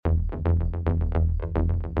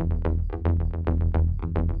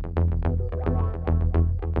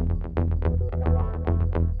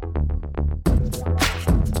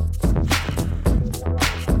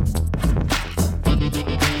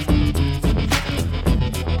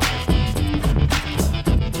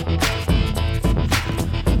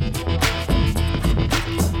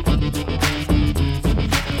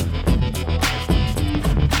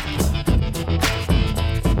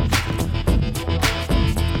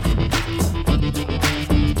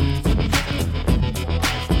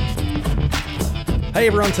Hey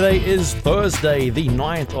everyone, today is Thursday, the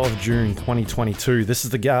 9th of June 2022. This is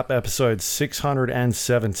The Gap, episode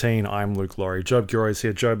 617. I'm Luke Laurie. Job Giro is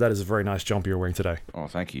here. Job, that is a very nice jumper you're wearing today. Oh,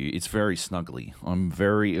 thank you. It's very snuggly.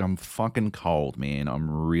 I'm fucking cold, man. I'm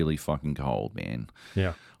really fucking cold, man.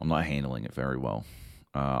 Yeah. I'm not handling it very well.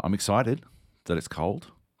 I'm excited that it's cold.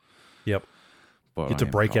 Yep. But Get to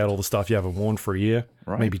break out all the stuff you haven't worn for a year,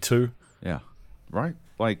 Right. maybe two. Yeah. Right?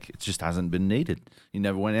 Like, it just hasn't been needed. You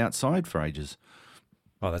never went outside for ages.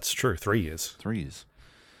 Oh, that's true. 3 years. 3 years.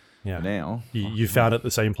 Yeah. But now... You found it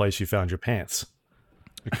the same place you found your pants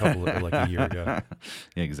like a year ago.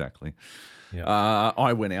 Yeah, exactly. Yeah.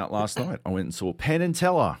 I went out last night. I went and saw Penn and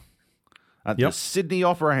Teller at the Sydney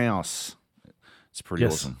Opera House. It's pretty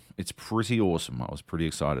awesome. It's pretty awesome. I was pretty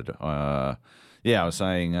excited. I was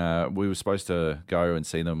saying we were supposed to go and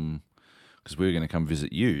see them because we were going to come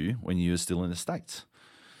visit you when you were still in the States.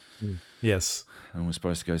 Yes. And we're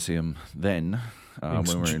supposed to go see them then when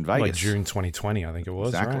we were in Vegas. Like June 2020, I think it was,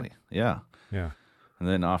 Exactly. right? Yeah. Yeah. And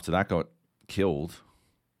then after that got killed,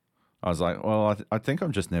 I was like, well, I think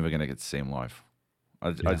I'm just never going to get to see him live.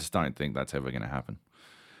 I just don't think that's ever going to happen.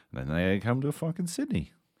 And then they come to fucking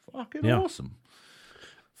Sydney. Fucking awesome.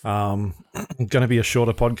 Going to be a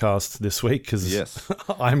shorter podcast this week because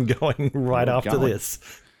I'm going right after this.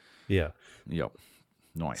 Yeah. Yep.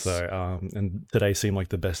 Nice. So, and today seemed like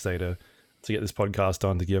the best day to get this podcast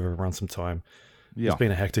done, to give everyone some time. Yeah. It's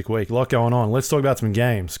been a hectic week. A lot going on. Let's talk about some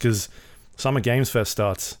games because Summer Games Fest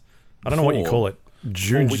starts. I don't know what you call it.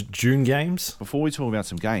 June games? Before we talk about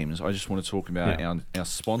some games, I just want to talk about our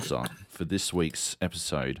sponsor for this week's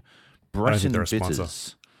episode, Breton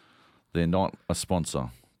Bitters. They're not a sponsor,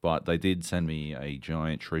 but they did send me a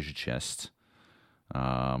giant treasure chest,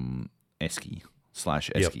 esky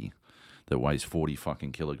that weighs 40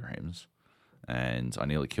 fucking kilograms, and I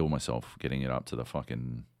nearly killed myself getting it up to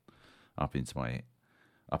up into my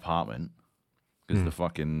apartment because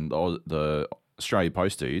the Australia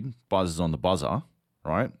Post dude buzzes on the buzzer,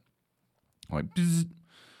 right? Like, bzz.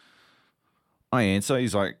 I answer.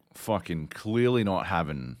 He's like fucking clearly not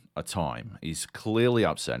having a time. He's clearly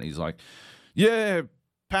upset. He's like, yeah,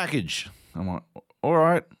 package. I'm like, all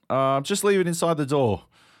right, just leave it inside the door.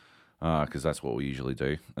 Because that's what we usually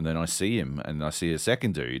do. And then I see him, and I see a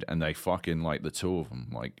second dude, and they fucking, like, the two of them,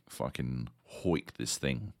 like, fucking hoik this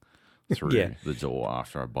thing through the door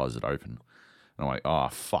after I buzz it open. And I'm like, oh,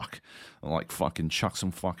 fuck. I'm like, fucking chuck some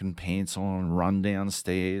fucking pants on, run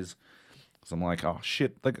downstairs. So I'm like, oh,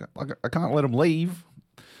 shit, I can't let him leave.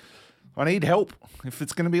 I need help if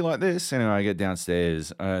it's going to be like this. Anyway, I get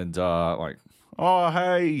downstairs, and, like, oh,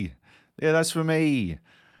 hey, yeah, that's for me.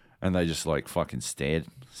 And they just, like, fucking stared.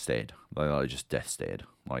 They like, just death stared.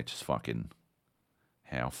 Like, just fucking,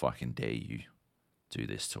 how fucking dare you do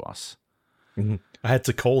this to us? Mm-hmm. I had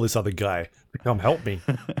to call this other guy to come help me.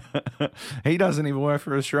 He doesn't even work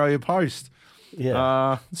for Australia Post.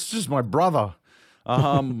 Yeah. It's just my brother.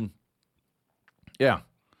 Yeah.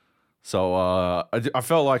 So I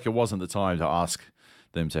felt like it wasn't the time to ask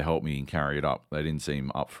them to help me and carry it up. They didn't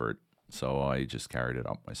seem up for it. So I just carried it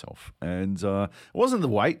up myself. And it wasn't the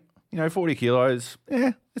weight. 40 kilos,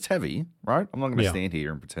 it's heavy, right? I'm not going to stand here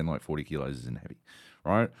and pretend like 40 kilos isn't heavy,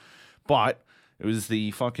 right? But it was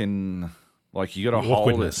the fucking, like, you got to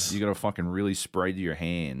hold it. You got to fucking really spread your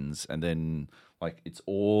hands, and then, like, it's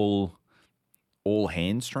all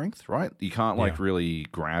hand strength, right? You can't, like, really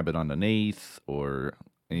grab it underneath or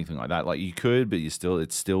anything like that. Like, you could, but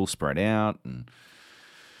it's still spread out, and,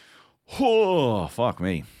 oh, fuck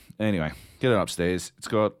me. Anyway, get it upstairs. It's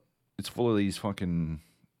full of these fucking...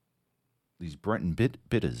 These Breton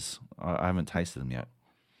bitters. I haven't tasted them yet.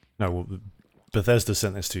 No, well, Bethesda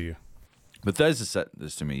sent this to you. Bethesda sent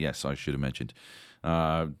this to me, yes, I should have mentioned.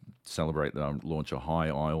 Celebrate the launch of High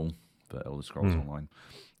Isle for Elder Scrolls Online.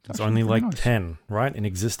 It's only like 10, right, in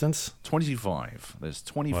existence? 25. There's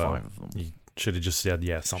 25 of them. You should have just said,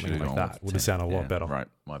 something like that. Would have sounded a lot better. Right,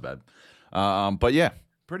 my bad. But yeah,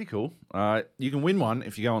 pretty cool. You can win one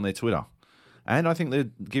if you go on their Twitter. And I think they're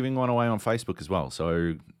giving one away on Facebook as well.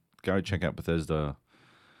 So... go check out Bethesda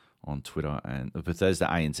on Twitter and Bethesda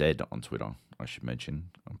ANZ on Twitter, I should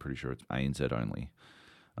mention. I'm pretty sure it's ANZ only.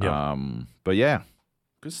 Yeah. But yeah,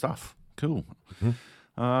 good stuff. Cool.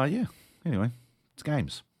 Mm-hmm. Anyway, it's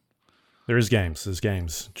games. There's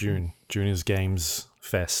games. June is Games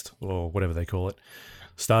Fest, or whatever they call it.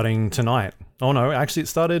 Starting tonight. Oh no, actually it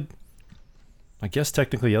started, I guess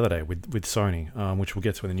technically the other day with Sony, which we'll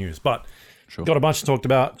get to in the news. But sure. Got a bunch to talk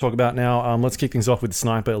about now. Let's kick things off with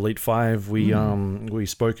Sniper Elite 5. We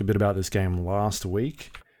spoke a bit about this game last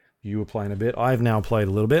week. You were playing a bit. I've now played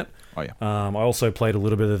a little bit. Oh yeah. I also played a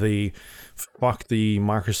little bit of the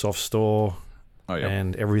Microsoft Store Oh, yeah.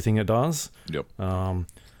 and everything it does. Yep. And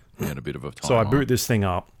a bit of a time. So I boot this thing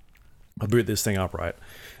up. Right?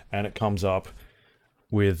 And it comes up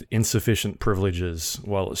with insufficient privileges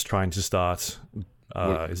while it's trying to start.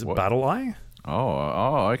 Is it what? Battle Eye?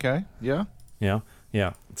 Oh, okay. Yeah. Yeah.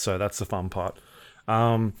 So that's the fun part.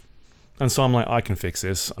 And so I'm like, I can fix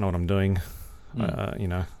this. I know what I'm doing.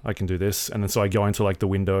 I can do this. And then so I go into like the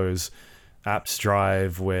Windows apps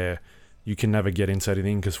drive where you can never get into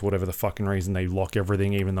anything because for whatever the fucking reason they lock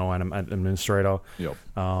everything, even though I'm an administrator. Yep.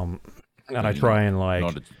 And I try and like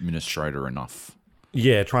not administrator enough.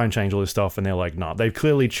 Yeah, try and change all this stuff, and they're like, nah, they've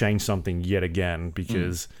clearly changed something yet again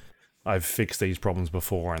because I've fixed these problems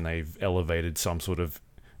before and they've elevated some sort of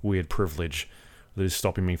weird privilege that is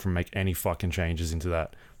stopping me from making any fucking changes into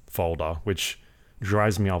that folder, which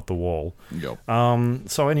drives me up the wall. Yep.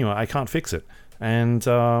 So anyway, I can't fix it. And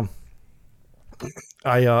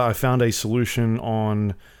I found a solution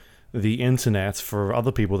on the internet for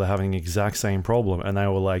other people that are having the exact same problem, and they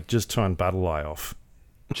were like, just turn Battle Eye off.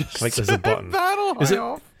 Just like there's a button. Battle Is Eye it?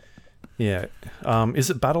 off. Yeah. Is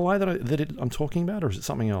it Battle Eye I'm talking about, or is it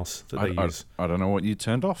something else that they use? I don't know what you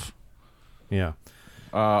turned off. Yeah.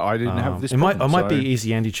 I didn't have this. It might problem, be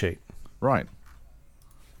Easy Anti-Cheat. Right.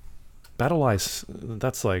 Battle Eye's,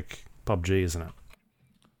 that's like PUBG, isn't it?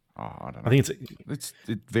 Oh, I don't know. I think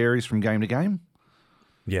it varies from game to game.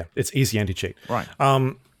 Yeah, it's Easy Anti-Cheat. Right.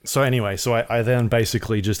 So anyway, I then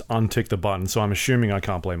basically just untick the button. So I'm assuming I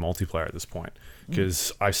can't play multiplayer at this point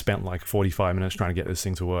because I spent like 45 minutes trying to get this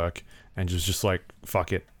thing to work and just like,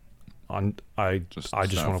 fuck it. I just want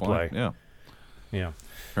to play. Yeah. Yeah.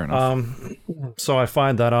 Fair enough. So I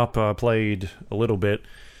fired that up, played a little bit.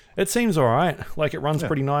 It seems all right. Like, it runs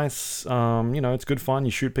pretty nice. It's good fun.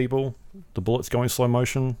 You shoot people. The bullets go in slow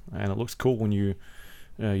motion, and it looks cool when you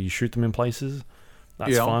shoot them in places.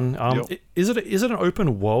 That's fun. Is it an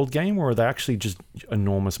open world game, or are they actually just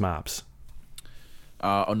enormous maps?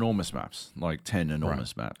 Enormous maps, like 10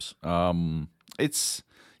 enormous maps. It's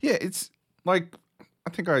like, I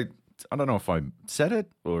think I don't know if I said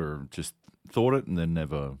it or just thought it and then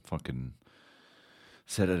never fucking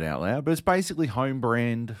said it out loud, but it's basically home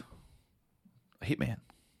brand Hitman,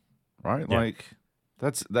 right? Yeah. Like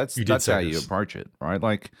that's how you approach it, right?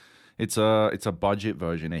 Like it's a budget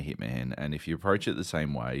version of Hitman, and if you approach it the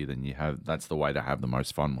same way, then that's the way to have the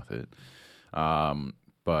most fun with it.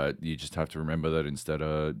 But you just have to remember that instead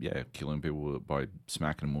of killing people by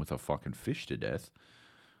smacking them with a fucking fish to death,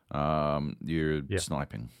 you're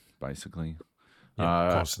sniping basically.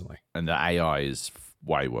 Constantly. And the AI is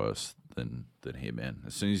way worse than Hitman.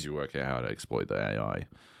 As soon as you work out how to exploit the AI,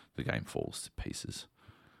 the game falls to pieces.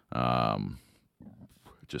 You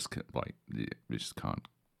just can't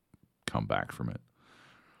come back from it.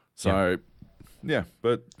 So,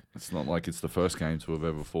 but it's not like it's the first game to have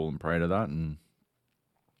ever fallen prey to that. And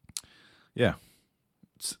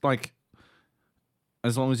it's like,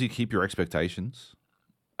 as long as you keep your expectations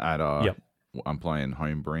at I'm playing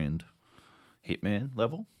home brand Hitman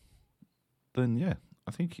level, then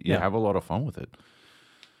I think you have a lot of fun with it.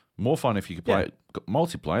 More fun if you could play it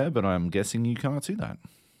multiplayer, but I'm guessing you can't do that.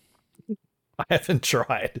 I haven't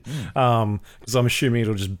tried because I'm assuming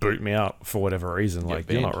it'll just boot me out for whatever reason.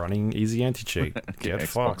 Like, you're not running Easy Anti-Cheat. Get Xbox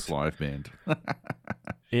fucked. Live banned.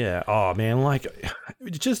 Yeah. Oh man, like,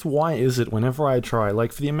 just why is it whenever I try,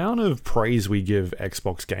 like, for the amount of praise we give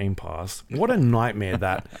Xbox Game Pass, what a nightmare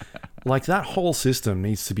that. Like, that whole system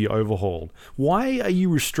needs to be overhauled. Why are you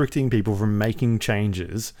restricting people from making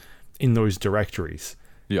changes in those directories?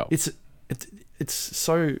 Yeah. It's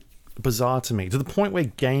so bizarre to me, to the point where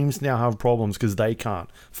games now have problems because they can't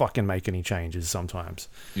fucking make any changes sometimes.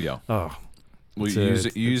 Yeah. Oh. Well,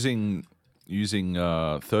 using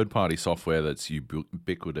third-party software that's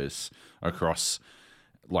ubiquitous across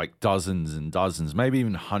like dozens and dozens, maybe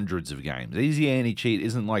even hundreds of games. Easy Anti-Cheat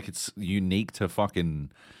isn't like it's unique to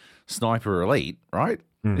fucking Sniper Elite, right?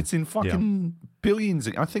 It's in fucking billions.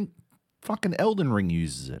 I think fucking Elden Ring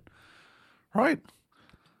uses it, right?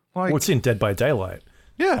 Like, what's in Dead by Daylight?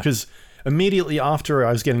 Yeah. Because immediately after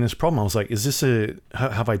I was getting this problem, I was like, is this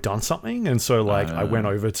have I done something? And so, like, I went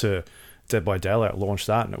over to Dead by Daylight, launched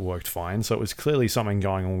that, and it worked fine. So it was clearly something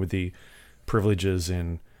going on with the privileges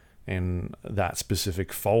in that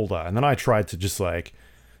specific folder. And then I tried to just, like,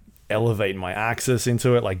 elevate my access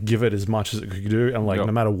into it, like, give it as much as it could do. And, like,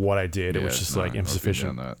 no matter what I did, it was just, like,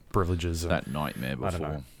 insufficient privileges. That nightmare before. I don't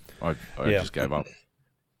know. I just gave up.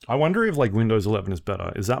 I wonder if, like, Windows 11 is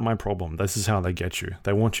better. Is that my problem? This is how they get you.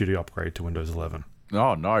 They want you to upgrade to Windows 11.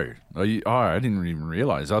 Oh, no. I didn't even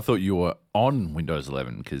realize. I thought you were on Windows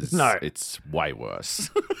 11 because it's way worse.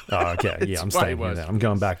 Oh, okay. Yeah, I'm staying here then. I'm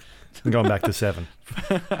going back to 7.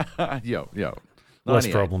 Yo. Less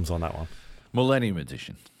 98. problems on that one. Millennium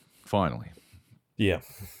Edition. Finally. Yeah.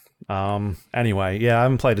 Anyway, yeah, I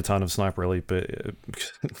haven't played a ton of Sniper Elite, but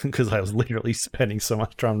because I was literally spending so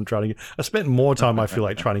much time trying to get. I spent more time, I feel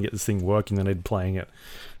like, trying to get this thing working than I did playing it.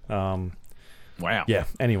 Wow. Yeah.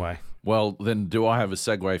 Anyway. Well, then, do I have a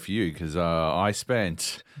segue for you? Because I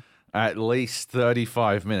spent at least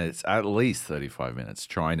 35 minutes,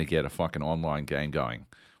 trying to get a fucking online game going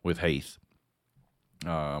with Heath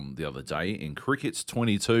the other day in Cricket's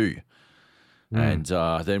 22. And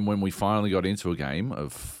then when we finally got into a game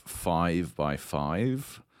of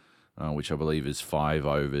 5x5, which I believe is 5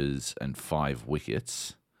 overs and 5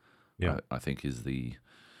 wickets, I think is the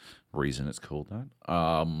reason it's called that.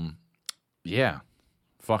 Yeah,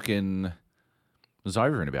 fucking was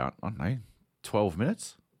over in about, I don't know, 12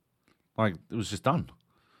 minutes. Like, it was just done.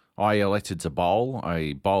 I elected to bowl.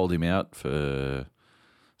 I bowled him out for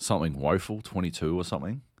something woeful, 22 or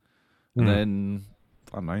something. And then,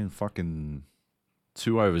 I don't know, fucking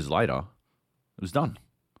 2 overs later, it was done.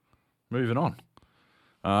 Moving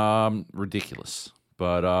on. Ridiculous.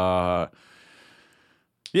 But,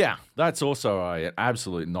 yeah, that's also an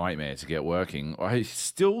absolute nightmare to get working. I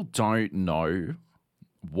still don't know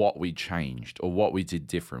what we changed or what we did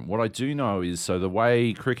different. What I do know is, so the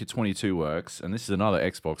way Cricket 22 works, and this is another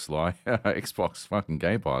Xbox Xbox fucking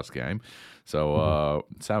Game Pass game, so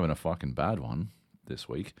it's having a fucking bad one this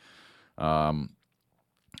week. But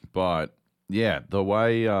yeah, the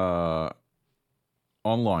way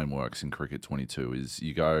online works in Cricket 22 is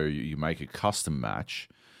you make a custom match,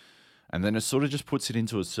 and then it sort of just puts it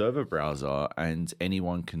into a server browser, and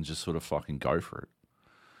anyone can just sort of fucking go for it.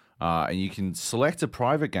 And you can select a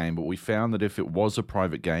private game, but we found that if it was a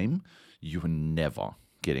private game, you were never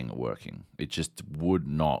getting it working. It just would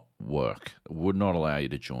not work. It would not allow you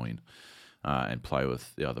to join and play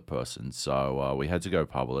with the other person. So we had to go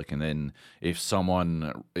public. And then if a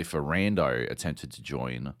rando attempted to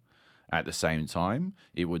join at the same time,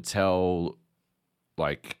 it would tell,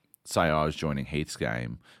 like, say I was joining Heath's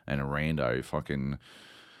game and a rando fucking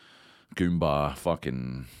Goomba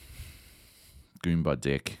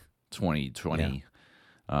Dick 2020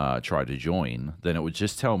 tried to join, then it would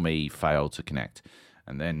just tell me fail to connect.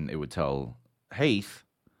 And then it would tell Heath,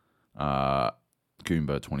 Goomba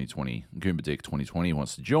Dick 2020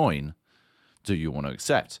 wants to join. Do you want to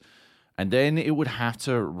accept? And then it would have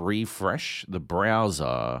to refresh the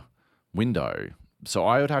browser window. So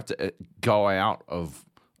I would have to go out of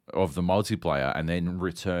the multiplayer and then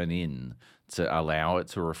return in to allow it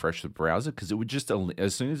to refresh the browser, because it would just,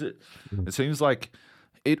 as soon as it seems like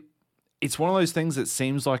it's one of those things that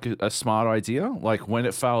seems like a smart idea. Like, when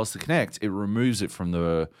it fails to connect, it removes it from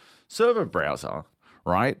the server browser,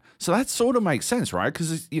 right? So that sort of makes sense, right?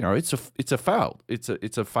 Because it's a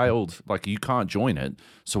failed, like, you can't join it,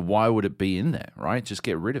 so why would it be in there, right? Just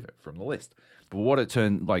get rid of it from the list. But what it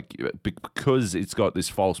turned, like, because it's got this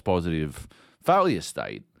false positive failure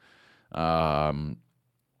state,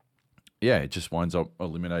 it just winds up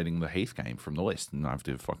eliminating the Heath game from the list, and I have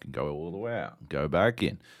to fucking go all the way out and go back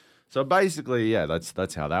in. So basically, yeah,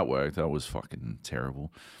 that's how that worked. That was fucking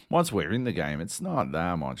terrible. Once we're in the game, it's not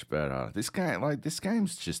that much better. This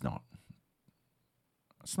game's just not.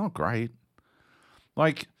 It's not great.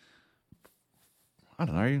 Like, I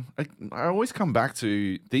don't know. I always come back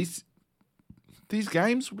to these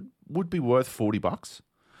games would be worth $40,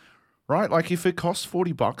 right? Like, if it costs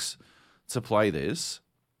 $40 to play this,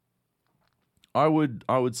 I would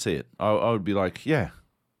see it. I would be like, yeah,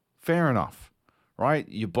 fair enough, right?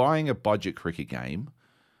 You're buying a budget cricket game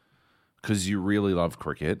because you really love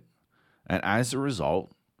cricket, and as a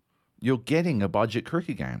result, you're getting a budget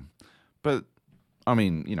cricket game. But, I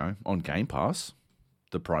mean, on Game Pass,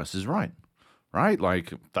 the price is right?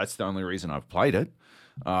 Like, that's the only reason I've played it.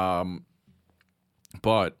 But,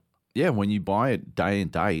 yeah, when you buy it day and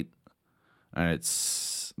date, and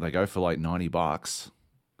they go for like $90,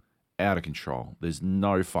 out of control. There's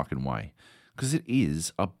no fucking way, because it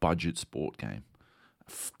is a budget sport game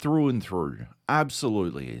through and through.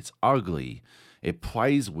 Absolutely. It's ugly. It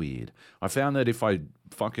plays weird. I found that if I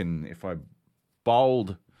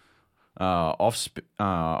bowled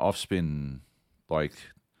off spin, like,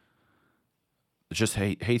 just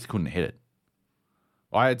Heath couldn't hit it.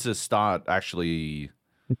 I had to stop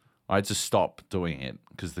doing it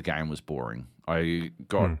because the game was boring. I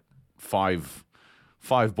got five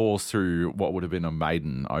balls through what would have been a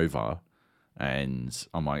maiden over, and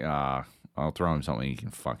I'm like, I'll throw him something he can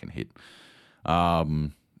fucking hit.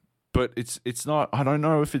 But it's not. I don't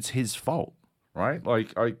know if it's his fault, right?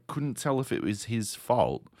 Like, I couldn't tell if it was his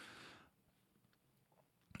fault.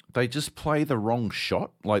 They just play the wrong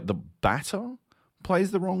shot. Like, the batter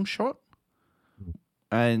plays the wrong shot,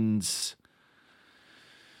 And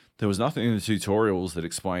there was nothing in the tutorials that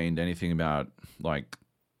explained anything about like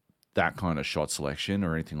that kind of shot selection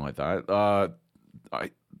or anything like that.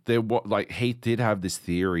 He did have this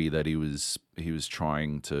theory that he was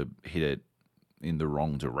trying to hit it in the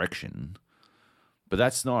wrong direction, but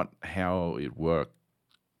that's not how it worked.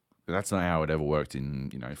 That's not how it ever worked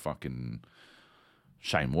in fucking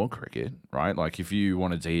Shane Warne cricket, right? Like if you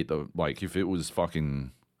wanted to hit if it was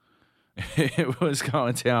fucking it was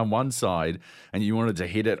going down one side and you wanted to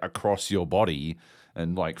hit it across your body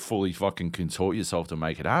and like fully fucking contort yourself to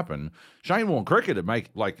make it happen, Shane Warne cricket it'd make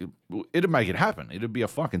it happen. It'd be a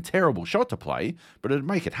fucking terrible shot to play, but it'd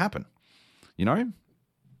make it happen. You know?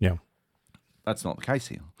 Yeah. That's not the case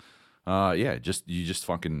here. You just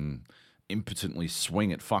fucking impotently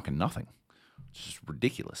swing at fucking nothing. It's just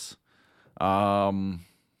ridiculous. So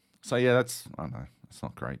yeah, that's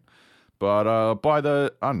not great. But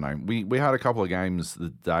we had a couple of games the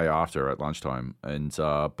day after at lunchtime, and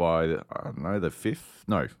by the fifth,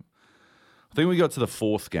 no, I think we got to the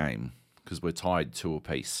fourth game because we're tied 2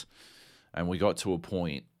 apiece, and we got to a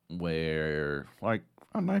point where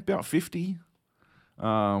about 50,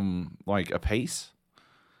 apiece,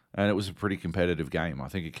 and it was a pretty competitive game. I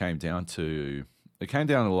think it came down to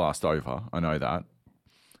the last over. I know that.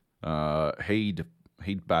 He'd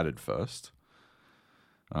batted first.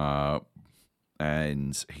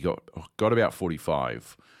 And he got about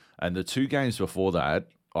 45. And the 2 games before that,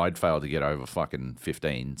 I'd failed to get over fucking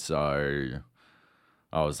 15. So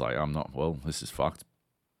I was like, this is fucked.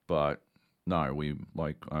 But no,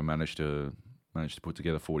 I managed to put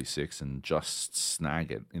together 46 and just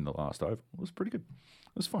snag it in the last over. It was pretty good.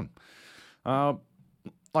 It was fun.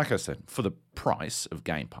 Like I said, for the price of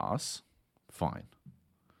Game Pass, fine.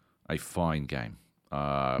 A fine game.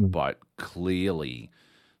 But clearly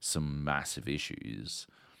some massive issues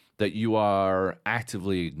that you are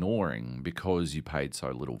actively ignoring because you paid so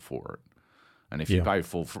little for it. And if you pay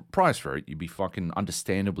full price for it, you'd be fucking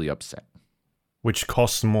understandably upset. Which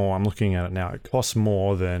costs more. I'm looking at it now. It costs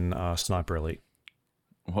more than Sniper Elite.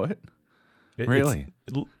 What? Really?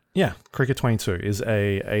 Yeah. Cricket 22 is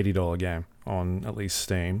a $80 game on at least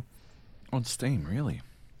Steam. On Steam, really?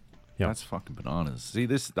 Yeah. That's fucking bananas. See,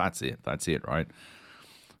 that's it, right?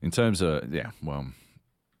 In terms of,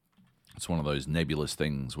 it's one of those nebulous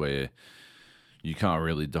things where you can't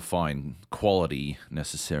really define quality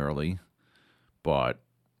necessarily, but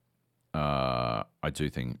I do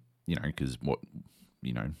think, because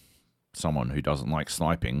someone who doesn't like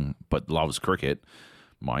sniping but loves cricket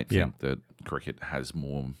might think that cricket has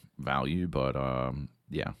more value, but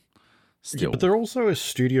still. Yeah, but they're also a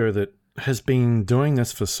studio that has been doing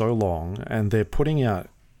this for so long, and they're putting out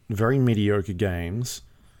very mediocre games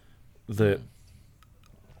that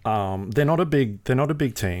they're not a big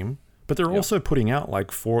team, but they're also putting out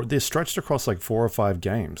they're stretched across 4 or 5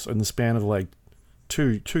 games in the span of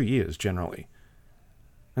 2 years generally.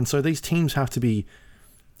 And so these teams have to be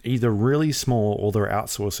either really small or they're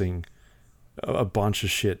outsourcing a bunch of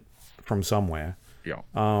shit from somewhere. Yeah.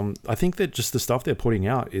 I think that just the stuff they're putting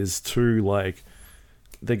out is too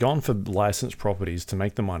they're gone for licensed properties to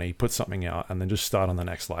make the money, put something out, and then just start on the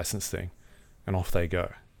next license thing, and off they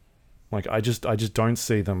go. I just don't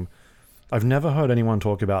see them. I've never heard anyone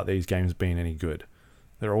talk about these games being any good.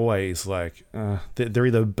 They're always they're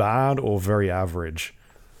either bad or very average.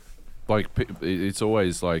 It's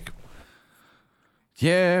always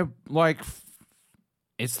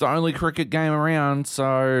it's the only cricket game around,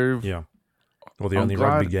 so yeah. Or the only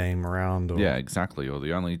rugby game around. Or... Yeah, exactly. Or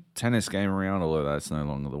the only tennis game around, although that's no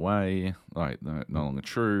longer the way. No longer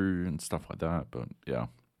true and stuff like that. But yeah.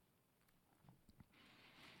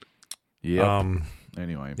 Yeah.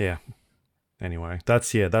 Anyway. Yeah. Anyway,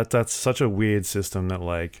 that's such a weird system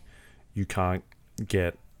that you can't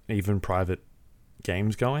get even private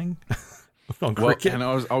games going on cricket. And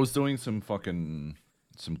I was doing some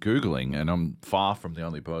Googling, and I'm far from the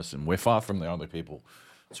only person. We're far from the only people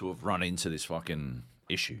to have run into this fucking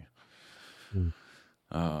issue.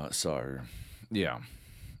 So yeah,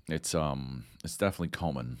 it's definitely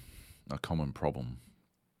a common problem.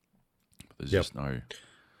 But there's just no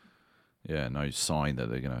sign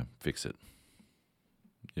that they're gonna fix it.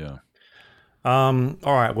 Yeah. All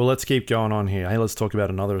right. Well, let's keep going on here. Hey, let's talk about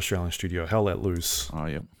another Australian studio, Hell Let Loose. Oh,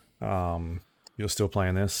 yeah. You're still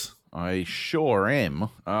playing this? I sure am.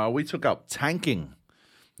 We took up tanking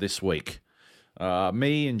this week.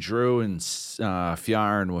 Me and Drew and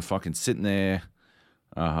Fjaran were fucking sitting there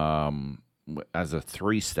as a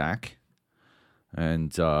 3-stack.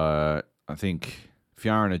 And I think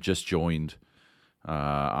Fjaran had just joined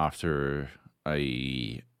after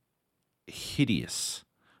a hideous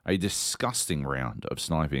a disgusting round of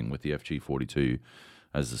sniping with the FG42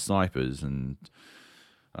 as the snipers. And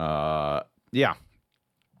yeah,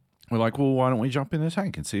 we're like, well, why don't we jump in the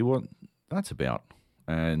tank and see what that's about?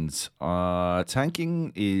 And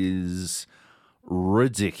tanking is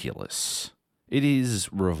ridiculous. It is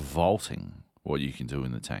revolting what you can do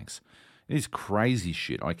in the tanks. It is crazy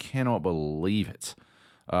shit. I cannot believe it.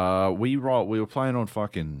 We were playing on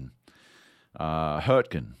fucking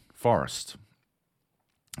Hurtgen Forest.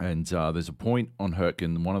 And there's a point on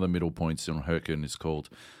Hurtgen. One of the middle points on Hurtgen is called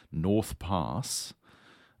North Pass.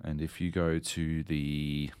 And if you go to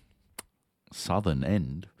the southern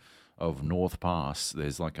end of North Pass,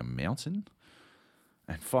 there's like a mountain.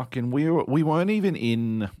 And fucking we weren't even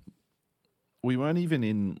in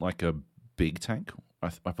like a big tank.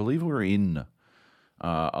 I believe we were in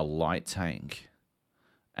a light tank.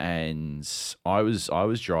 And I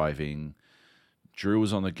was driving, Drew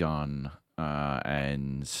was on the gun,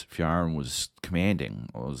 and Fjaran was commanding,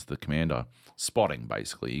 or was the commander, spotting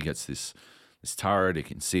basically. He gets this turret, he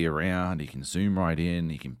can see around, he can zoom right in,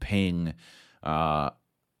 he can ping.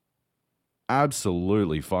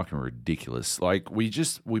 Absolutely fucking ridiculous. Like we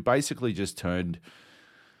basically just turned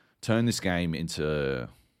this game into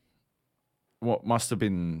what must have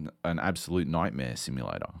been an absolute nightmare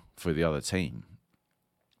simulator for the other team.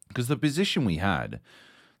 Because the position we had,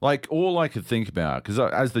 like all I could think about, because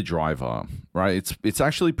as the driver, right, it's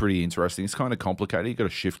actually pretty interesting. It's kind of complicated. You got to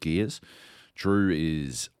shift gears. Drew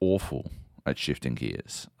is awful at shifting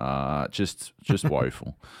gears. Just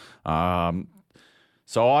woeful.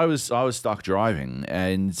 So I was stuck driving,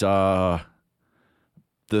 and the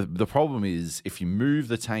problem is if you move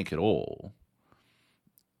the tank at all,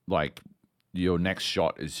 like your next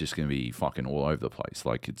shot is just going to be fucking all over the place.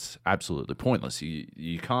 Like it's absolutely pointless.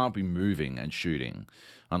 You can't be moving and shooting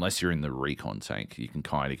unless you're in the recon tank. You can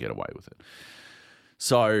kind of get away with it.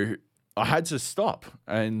 So I had to stop,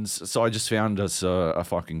 and so I just found us a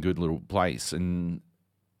fucking good little place, and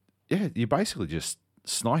yeah, you're basically just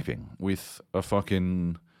sniping with a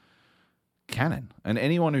fucking cannon, and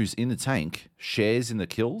anyone who's in the tank shares in the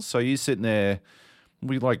kills. So you're sitting there,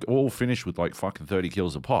 we like all finished with like fucking 30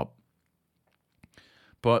 kills a pop.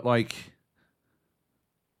 But like,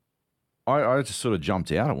 I just sort of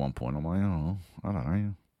jumped out at one point. I'm like, oh, I don't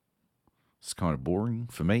know, it's kind of boring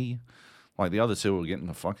for me. Like the other two were getting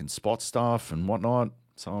the fucking spot stuff and whatnot,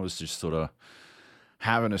 so I was just sort of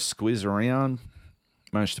having a squiz around.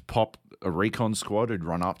 Managed to pop a recon squad who'd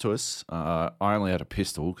run up to us. I only had a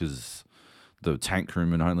pistol because the tank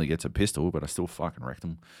crewman only gets a pistol, but I still fucking wrecked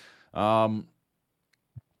them.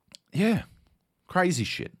 Yeah, crazy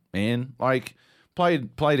shit, man. Like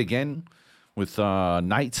played again with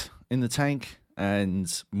Nate in the tank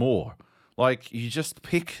and more. Like you just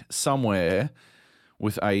pick somewhere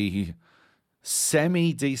with a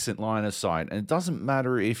semi-decent line of sight, and it doesn't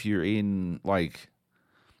matter if you're in like.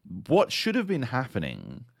 What should have been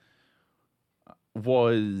happening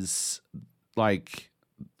was like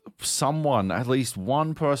someone, at least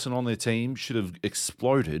one person on their team should have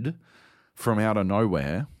exploded from out of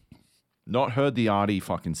nowhere, not heard the arty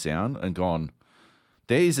fucking sound and gone,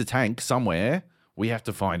 there's a tank somewhere, we have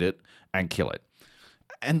to find it and kill it.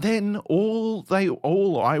 And then all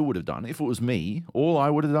I would have done, if it was me, all I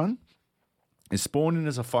would have done is spawn in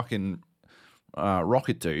as a fucking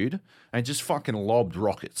rocket dude and just fucking lobbed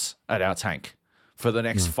rockets at our tank for the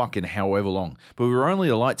next fucking however long. But we were only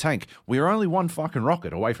a light tank. We were only one fucking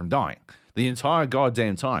rocket away from dying the entire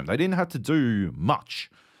goddamn time. They didn't have to do much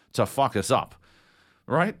to fuck us up,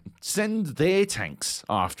 right? Send their tanks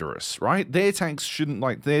after us, right? Their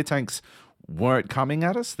tanks weren't coming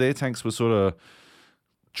at us. Their tanks were sort of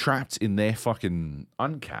trapped in their fucking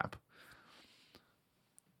uncap.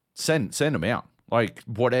 Send them out. Like,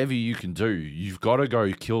 whatever you can do, you've got to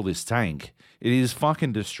go kill this tank. It is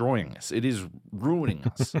fucking destroying us. It is ruining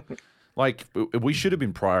us. Like, we should have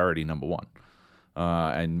been priority number one.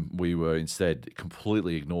 And we were instead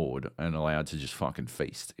completely ignored and allowed to just fucking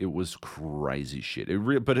feast. It was crazy shit.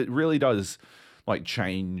 But it really does, like,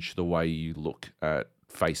 change the way you look at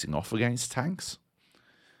facing off against tanks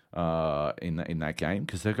in that game,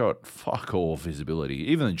 because they've got fuck all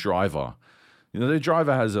visibility. Even the driver. You know, the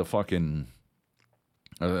driver has a fucking...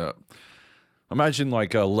 imagine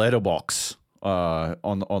like a letterbox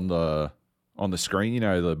on the screen, you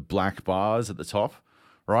know, the black bars at the top,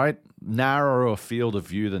 right? Narrower field of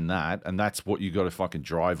view than that, and that's what you got to fucking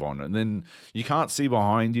drive on. And then you can't see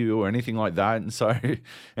behind you or anything like that. And so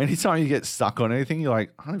anytime you get stuck on anything, you're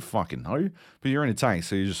like, I don't fucking know. But you're in a tank,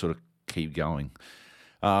 so you just sort of keep going.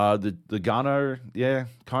 The gunner, yeah,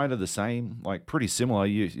 kind of the same, like pretty similar.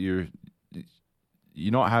 You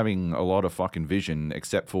you're not having a lot of fucking vision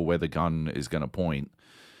except for where the gun is going to point.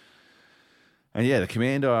 And yeah, the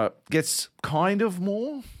commander gets kind of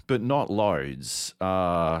more, but not loads.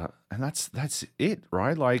 And that's it,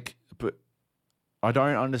 right? Like, but I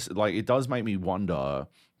don't understand. Like, it does make me wonder,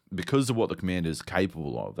 because of what the commander is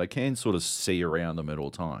capable of. They can sort of see around them at all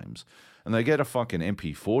times, and they get a fucking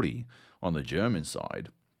MP40 on the German side.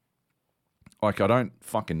 Like, I don't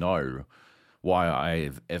fucking know why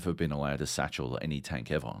I've ever been allowed to satchel any tank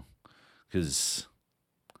ever, because.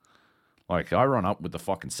 Like, I run up with the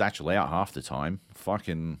fucking satchel out half the time.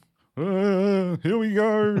 Fucking, here we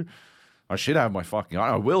go. I should have my fucking gun.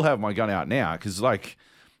 I will have my gun out now, because, like,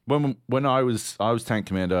 when I was tank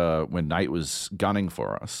commander when Nate was gunning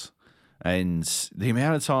for us, and the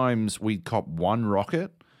amount of times we'd cop one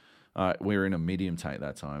rocket, we were in a medium tank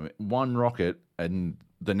that time, one rocket, and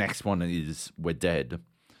the next one is we're dead.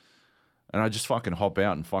 And I just fucking hop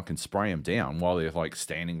out and fucking spray them down while they're like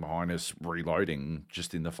standing behind us reloading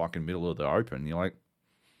just in the fucking middle of the open. You're like,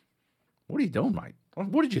 what are you doing, mate?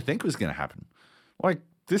 What did you think was going to happen? Like,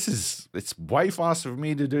 it's way faster for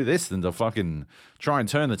me to do this than to fucking try and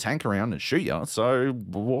turn the tank around and shoot you. So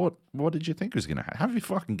what did you think was going to happen? Have your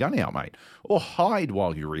fucking gun out, mate. Or hide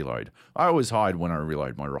while you reload. I always hide when I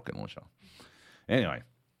reload my rocket launcher. Anyway.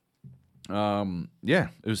 Yeah,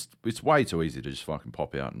 it's way too easy to just fucking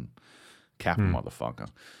pop out and cap a motherfucker.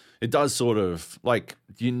 It does sort of, like,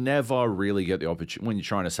 you never really get the opportunity, when you're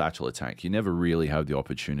trying to satchel a tank, you never really have the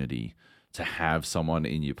opportunity to have someone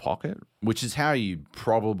in your pocket, which is how you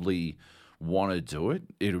probably want to do it.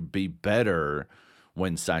 It would be better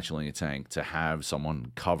when satcheling a tank to have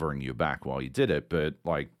someone covering your back while you did it, but,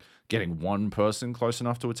 like, getting one person close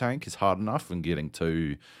enough to a tank is hard enough, and getting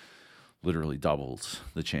two literally doubles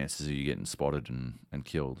the chances of you getting spotted and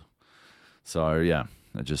killed. So, yeah,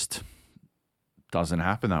 it just doesn't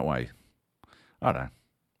happen that way. I don't know.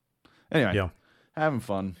 Anyway, having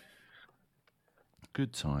fun.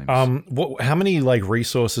 Good times. How many like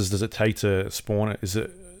resources does it take to spawn it? Do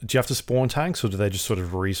you have to spawn tanks, or do they just sort of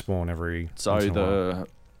respawn every? So the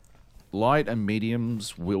light and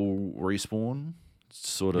mediums will respawn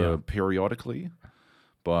sort of periodically,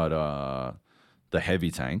 but the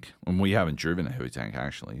heavy tank, and we haven't driven the heavy tank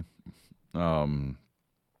actually, that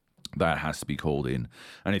has to be called in,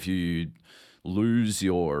 and if you lose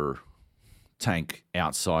your tank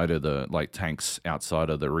outside of the tanks outside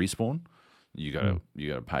of the respawn, you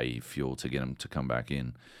gotta pay fuel to get them to come back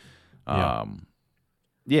in.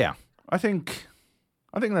 Yeah, I think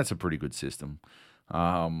that's a pretty good system.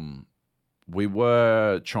 We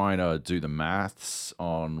were trying to do the maths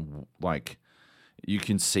on, like, you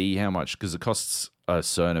can see how much, because it costs a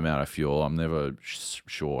certain amount of fuel. I'm never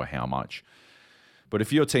sure how much, but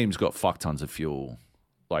if your team's got fuck tons of fuel,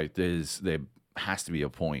 like, there has to be a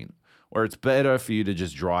point where it's better for you to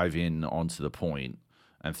just drive in onto the point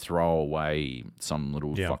and throw away some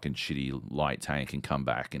little fucking shitty light tank and come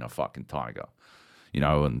back in a fucking Tiger,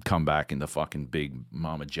 and come back in the fucking big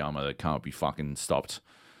mama jamma that can't be fucking stopped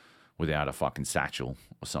without a fucking satchel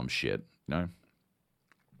or some shit,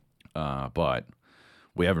 But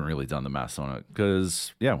we haven't really done the maths on it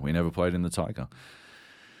because, we never played in the Tiger.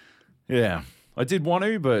 Yeah, I did want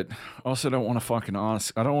to, but I also don't want to fucking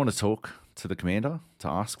ask. I don't want to talk to the commander to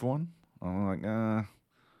ask for one. I'm like,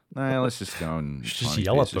 nah, let's just go and just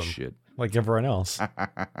yell at them shit like everyone else.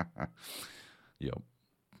 Yep.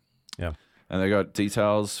 Yeah. And they got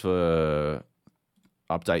details for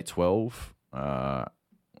update 12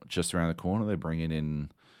 just around the corner. They're bringing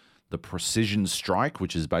in the Precision Strike,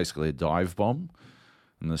 which is basically a dive bomb,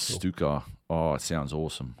 and the Stuka. Oh, it sounds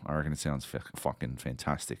awesome. I reckon it sounds fucking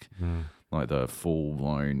fantastic. Like the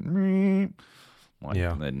full-blown...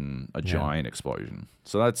 and then a giant explosion.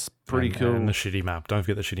 So that's pretty cool. And the shitty map. Don't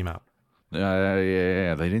forget the shitty map.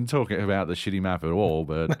 Yeah. They didn't talk about the shitty map at all,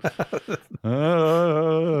 but...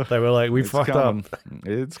 they were like, we fucked up.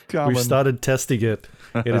 It's coming. We started testing it.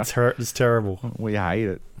 It's terrible. We hate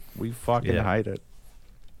it. We fucking hate it.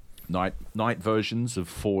 Night versions of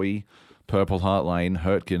Foy, Purple Heart Lane,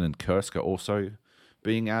 Hurtgen, and Kursk are also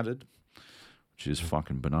being added, which is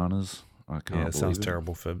fucking bananas. I can't believe it. Sounds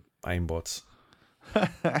terrible for aimbots. It's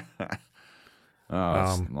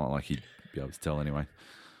not like he'd be able to tell anyway.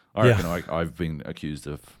 I reckon I've been accused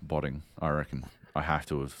of botting. I reckon I have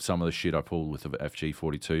to have. Some of the shit I pulled with the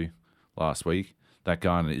FG42 last week, that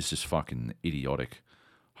gun is just fucking idiotic.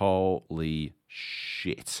 Holy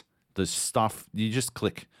shit. The stuff, you just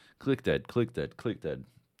click dead.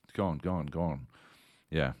 Gone.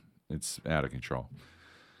 Yeah, it's out of control.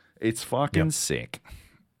 It's fucking sick.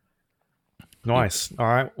 Nice. All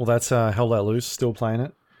right. Well, that's Hell Let Loose. Still playing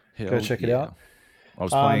it. Go check it out. I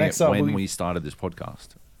was playing next it up, when we started this podcast.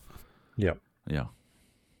 Yep. Yeah.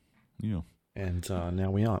 Yeah. And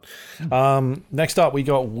now we aren't. Next up, we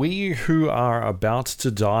got We Who Are About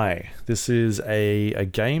to Die. This is a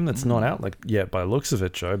game that's not out yet by the looks of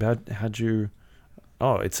it, Job. How'd you...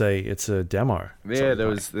 Oh, it's a demo. Yeah,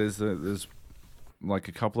 there's like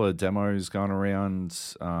a couple of demos going around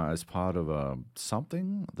as part of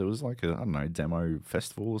something. There was like a, I don't know, demo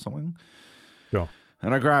festival or something. Sure.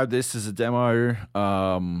 And I grabbed this as a demo.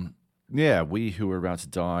 Yeah, We Who Are About to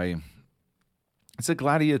Die. It's a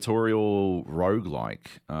gladiatorial roguelike,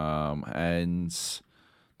 and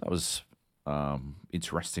that was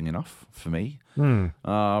interesting enough for me. Yeah.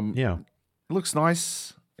 It looks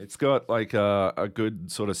nice. It's got like a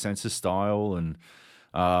good sort of sense of style, and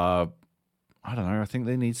I don't know. I think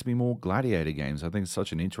there needs to be more gladiator games. I think it's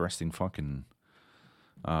such an interesting fucking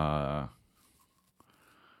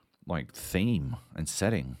like theme and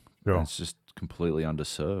setting. Sure. And it's just completely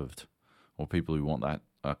underserved, or people who want that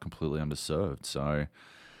are completely underserved. So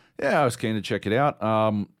yeah, I was keen to check it out.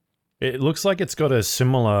 It looks like it's got a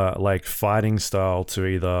similar like fighting style to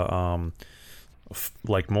either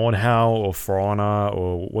like Mordhau or For Honor,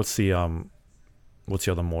 or what's the other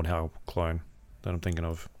Mordhau clone that I'm thinking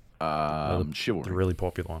of? Chivalry. The really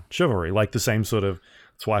popular one. Chivalry, like the same sort of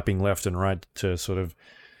swiping left and right to sort of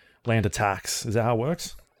land attacks. Is that how it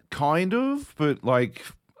works? Kind of, but like,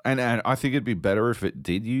 and I think it'd be better if it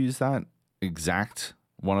did use that exact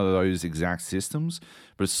one of those exact systems,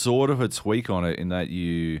 but it's sort of a tweak on it in that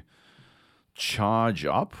you charge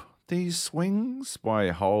up these swings by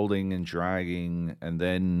holding and dragging, and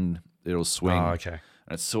then it'll swing. Oh, okay.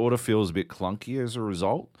 And it sort of feels a bit clunky as a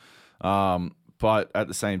result. But at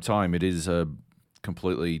the same time, it is a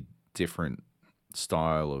completely different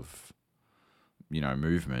style of,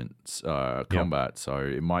 movement, combat. So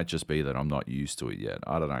it might just be that I'm not used to it yet.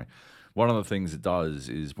 I don't know. One of the things it does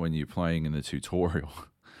is when you're playing in the tutorial,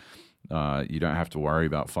 you don't have to worry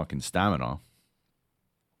about fucking stamina.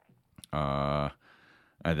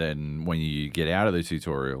 And then when you get out of the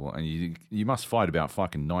tutorial, and you must fight about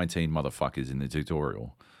fucking 19 motherfuckers in the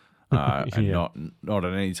tutorial. And not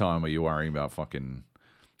at any time are you worrying about fucking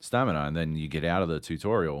stamina. And then you get out of the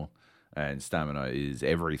tutorial, and stamina is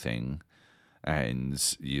everything. And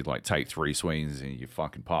you like take 3 swings and you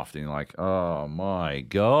fucking puffed, and you're like, oh my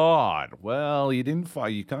god. Well, you didn't fight.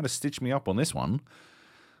 You kind of stitched me up on this one.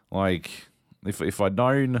 Like, if I'd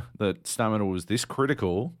known that stamina was this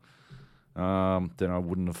critical, then I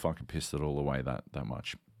wouldn't have fucking pissed it all away that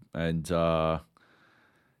much. And yeah,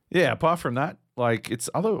 apart from that, like, it's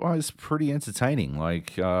otherwise pretty entertaining.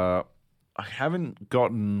 Like, I haven't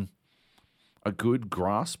gotten a good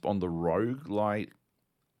grasp on the roguelike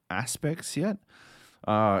aspects yet,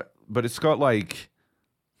 but it's got like,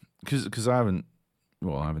 because I haven't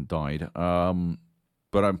died,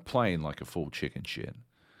 but I'm playing like a full chicken shit.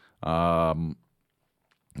 You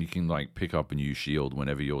can like pick up a new shield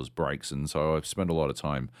whenever yours breaks, and so I've spent a lot of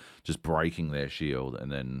time just breaking their shield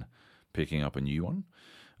and then picking up a new one,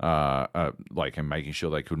 like, and making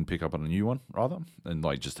sure they couldn't pick up on a new one, rather, and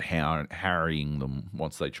like just harrying them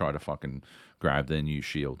once they try to fucking grab their new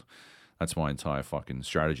shield. That's my entire fucking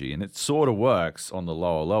strategy, and it sort of works on the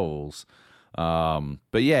lower levels.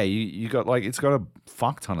 But yeah, you got like, it's got a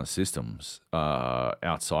fuck ton of systems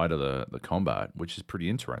outside of the combat, which is pretty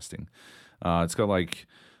interesting. It's got like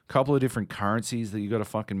a couple of different currencies that you got to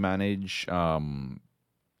fucking manage.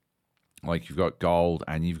 Like, you've got gold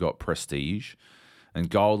and you've got prestige,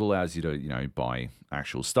 and gold allows you to buy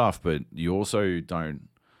actual stuff, but you also don't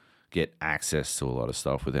get access to a lot of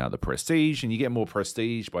stuff without the prestige, and you get more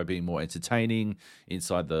prestige by being more entertaining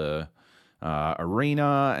inside the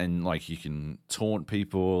arena, and like, you can taunt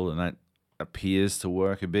people, and that appears to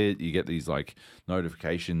work a bit. You get these like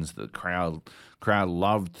notifications that crowd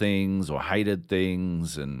loved things or hated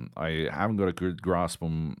things, and I haven't got a good grasp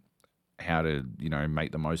on how to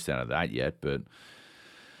make the most out of that yet, but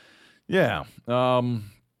yeah.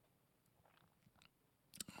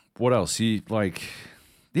 What else?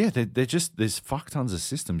 They're just, there's fuck tons of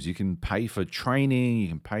systems. You can pay for training. You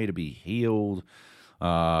can pay to be healed.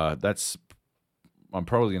 I'm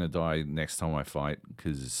probably going to die next time I fight,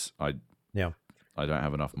 because I don't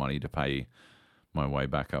have enough money to pay my way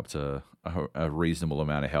back up to a reasonable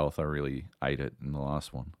amount of health. I really ate it in the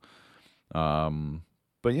last one.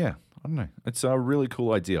 But yeah, I don't know. It's a really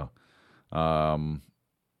cool idea.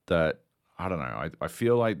 That, I don't know. I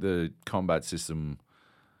feel like the combat system,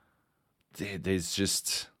 I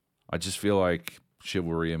just feel like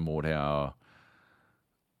Chivalry and Mordhau,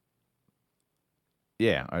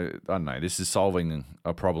 yeah, I don't know. This is solving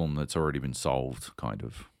a problem that's already been solved, kind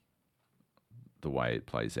of, the way it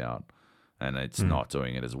plays out. and it's not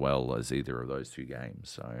doing it as well as either of those two games.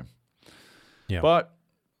 So, Yeah. but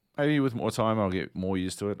maybe with more time, I'll get more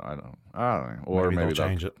used to it. I don't know. Or maybe they'll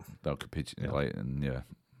change it. They'll capitulate and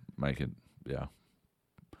make it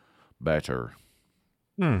better.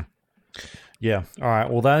 Yeah. All right.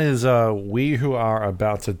 Well, that is We Who Are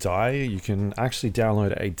About to Die. You can actually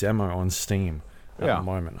download a demo on Steam at the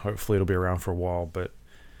moment. Hopefully, it'll be around for a while. But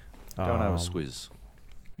go and have a squiz.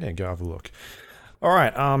 Yeah, go have a look. All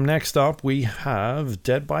right. Next up, we have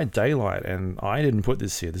Dead by Daylight, and I didn't put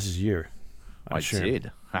this here. This is you. I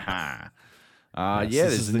did. Yes,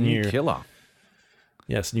 this is the new killer.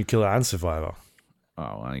 Yes, new killer and survivor.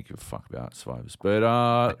 Oh, I don't give a fuck about survivors,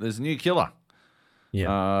 but there's a new killer.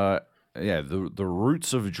 Yeah. The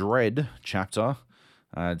Roots of Dread chapter.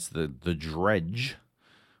 It's the Dredge.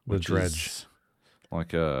 Which is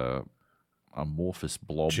like a amorphous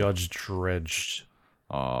blob. Judge Dredge.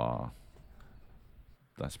 That's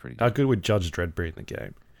pretty good. How good would Judge Dredd be in the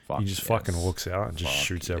game? He just fucking walks out and just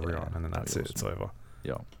shoots yeah. everyone, and then that's it. It's over.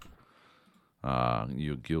 Yeah.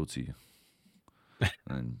 You're guilty.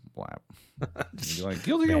 And blap. You're like,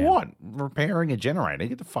 guilty of what? Repairing a generator.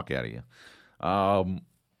 Get the fuck out of here.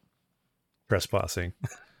 Trespassing.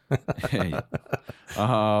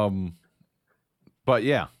 But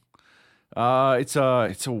yeah. It's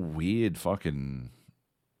a weird fucking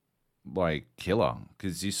like killer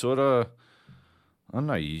because you sort of, I don't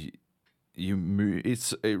know, you move.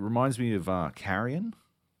 It reminds me of Carrion.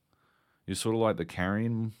 You're sort of like the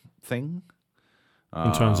Carrion thing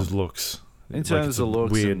In terms of looks. In terms of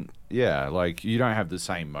looks, weird. Like you don't have the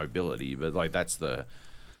same mobility, but like that's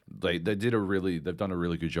they've done a really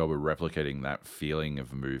good job of replicating that feeling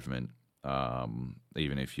of movement,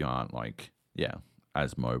 even if you aren't like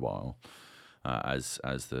as mobile as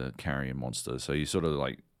the Carrion monster. So you're sort of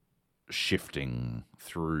like shifting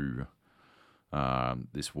through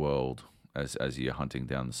this world as you're hunting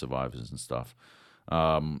down the survivors and stuff.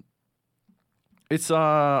 It's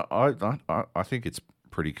I think it's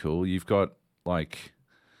pretty cool. You've got like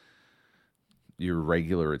your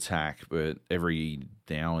regular attack, but every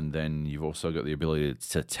now and then you've also got the ability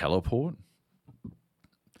to teleport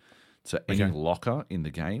to any locker in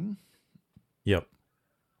the game. Yep.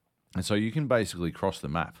 And so you can basically cross the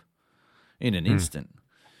map in an instant.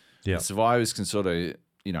 Yeah. Survivors can sort of,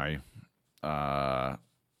 I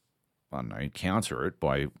don't know, counter it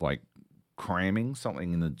by like cramming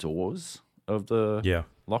something in the doors of the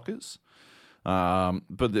lockers.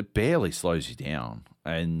 But it barely slows you down.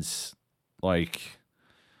 And I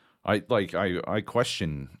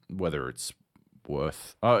question whether it's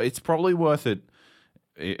worth. It's probably worth it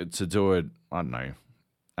to do it. I don't know,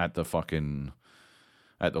 at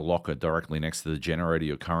the locker directly next to the generator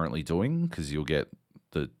you're currently doing, because you'll get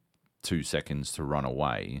the 2 seconds to run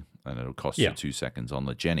away, and it'll cost you 2 seconds on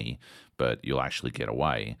the Jenny, but you'll actually get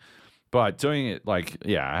away. But doing it I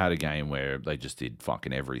had a game where they just did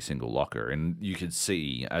fucking every single locker, and you could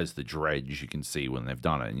see as the Dredge, you can see when they've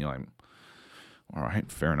done it, and you're like, all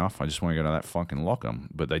right, fair enough. I just want to go to that fucking locker.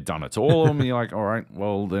 But they've done it to all of them, and you're like, all right,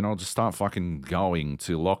 well, then I'll just start fucking going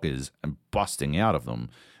to lockers and busting out of them.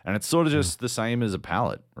 And it's sort of just the same as a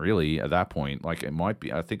pallet, really, at that point. Like, it might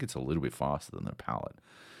be, I think it's a little bit faster than a pallet.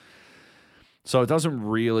 So it doesn't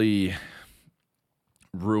really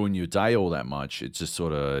ruin your day all that much. It's just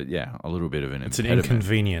sort of, a little bit of an impediment. An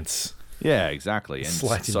inconvenience. Yeah, exactly. And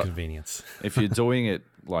slight inconvenience. If you're doing it,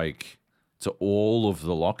 like, to all of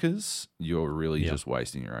the lockers, you're really just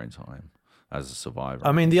wasting your own time as a survivor.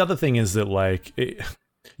 I mean, the other thing is that, like,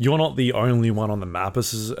 you're not the only one on the map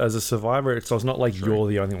as a survivor. So it's not like you're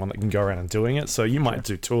the only one that can go around and doing it. So you might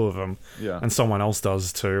do 2 of them, and someone else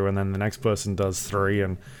does 2, and then the next person does 3,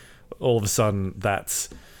 and all of a sudden that's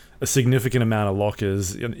a significant amount of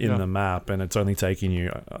lockers in the map, and it's only taking you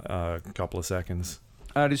a couple of seconds.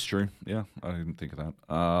 That is true. Yeah, I didn't think of that.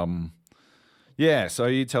 So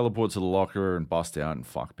you teleport to the locker and bust out and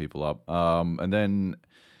fuck people up. And then...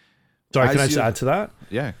 Sorry, can I just add to that?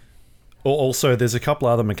 Yeah. Also, there's a couple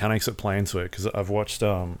other mechanics that play into it, because I've watched...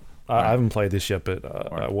 I haven't played this yet, but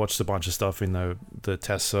I watched a bunch of stuff in the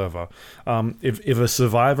test server. If a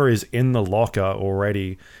survivor is in the locker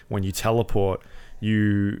already, when you teleport,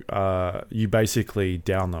 you basically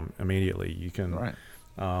down them immediately. You can... Right.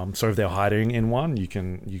 So if they're hiding in one, you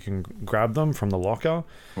can grab them from the locker.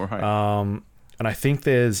 Right. And I think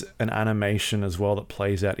there's an animation as well that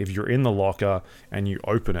plays out if you're in the locker and you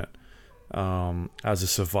open it as a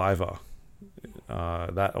survivor.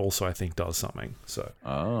 That also, I think, does something. So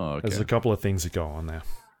there's a couple of things that go on there.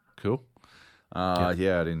 Cool. I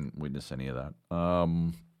didn't witness any of that.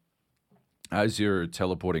 As you're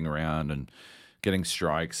teleporting around and getting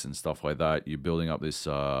strikes and stuff like that, you're building up this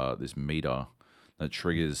this meter that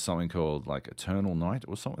triggers something called like Eternal Night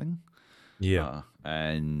or something. Yeah.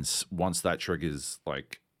 And once that triggers,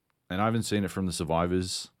 like, and I haven't seen it from the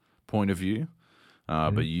survivors' point of view,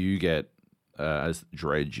 but you get as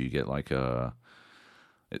Dredge, you get like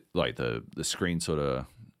like the screen sort of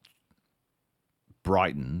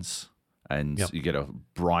brightens, and you get a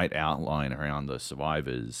bright outline around the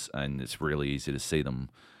survivors, and it's really easy to see them,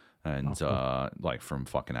 and like from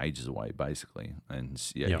fucking ages away, basically. And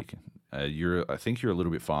you can. I think you're a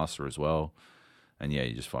little bit faster as well, and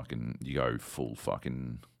you just you go full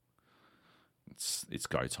fucking. It's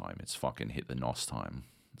go time. It's fucking hit the NOS time.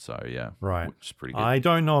 So yeah, right. Which is pretty good. I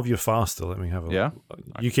don't know if you're faster. Let me have a look. Yeah.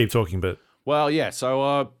 You keep talking, but well, yeah.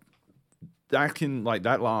 So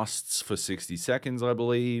that lasts for 60 seconds, I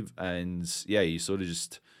believe, and yeah, you sort of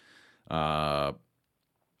just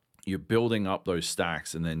you're building up those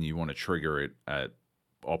stacks, and then you want to trigger it at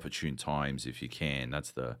opportune times if you can.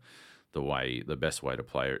 That's the best way to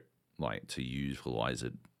play it, like to utilize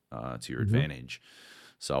it to your advantage.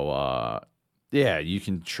 So yeah, you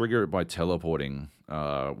can trigger it by teleporting,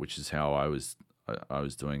 which is how I was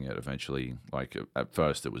doing it eventually. Like at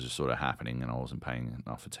first it was just sort of happening and I wasn't paying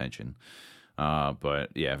enough attention. But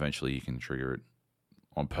yeah, eventually you can trigger it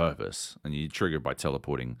on purpose, and you trigger it by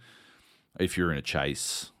teleporting if you're in a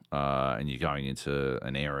chase and you're going into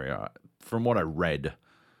an area. From what I read,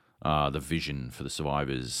 the vision for the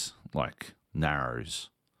survivors like narrows.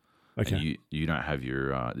 okay. And you don't have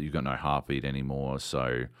your you've got no heartbeat anymore,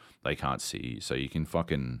 so they can't see you. So you can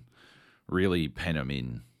fucking really pen them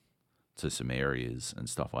in to some areas and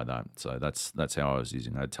stuff like that. So that's how I was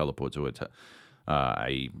using. I teleport to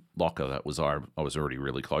a locker that I was already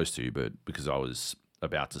really close to, but because I was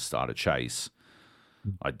about to start a chase,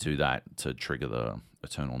 I'd do that to trigger the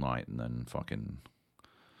Eternal Night and then fucking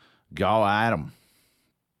go at them.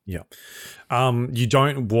 Yeah. You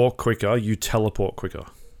don't walk quicker, you teleport quicker.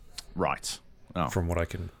 Right. Oh. From what I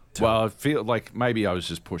can tell. Well, I feel like maybe I was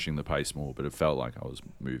just pushing the pace more, but it felt like I was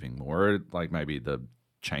moving more. Or like maybe the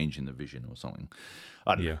change in the vision or something.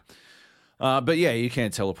 I don't know. But yeah, you can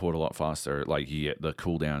teleport a lot faster. Like the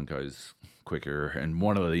cooldown goes quicker. And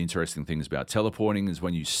one of the interesting things about teleporting is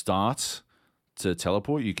when you start to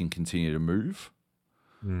teleport, you can continue to move.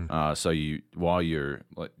 So while you're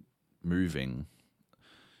like moving,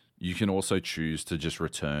 you can also choose to just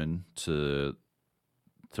return to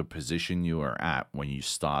position you are at when you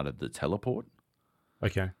started the teleport.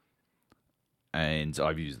 Okay. And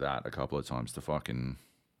I've used that a couple of times to fucking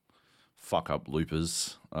fuck up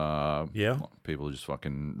loopers. People are just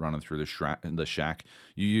fucking running through the shack.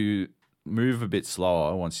 You move a bit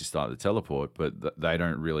slower once you start the teleport, but they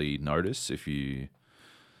don't really notice if you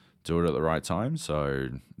do it at the right time. So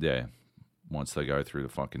yeah, once they go through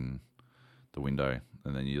the window,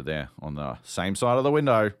 and then you're there on the same side of the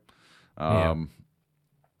window.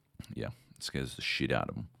 Yeah, it scares the shit out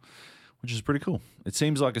of them, which is pretty cool. It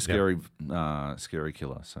seems like a scary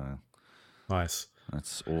killer. So nice.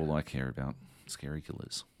 That's all I care about. Scary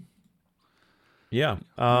killers. Yeah.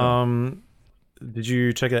 Did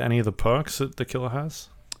you check out any of the perks that the killer has?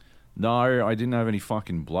 No, I didn't have any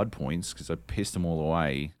fucking blood points because I pissed them all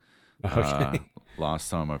away last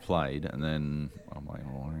time I played. And then I'm like,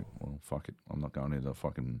 all right, well, fuck it. I'm not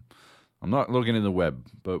looking in the web.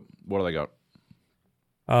 But what do they got?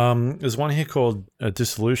 There's one here called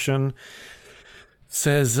Dissolution. It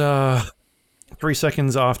says 3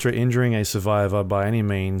 seconds after injuring a survivor by any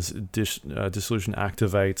means, Dissolution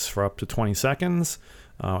activates for up to 20 seconds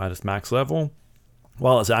at its max level.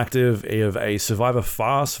 While it's active, if a survivor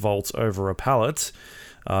fast vaults over a pallet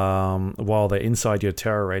while they're inside your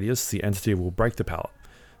terror radius, the entity will break the pallet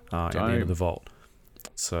at the end of the vault.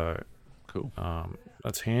 So cool.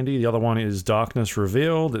 That's handy. The other one is Darkness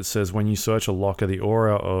Revealed. It says when you search a locker, the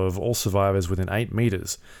aura of all survivors within 8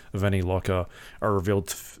 meters of any locker are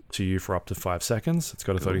revealed to you for up to 5 seconds. It's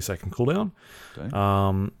got a 30-second cooldown.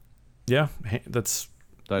 Okay. Yeah, that's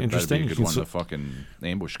interesting. That'd be a good one to fucking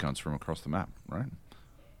ambush cunts from across the map, right?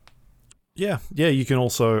 Yeah. You can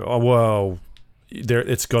also.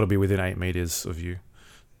 It's got to be within 8 meters of you.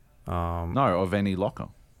 No, of any locker.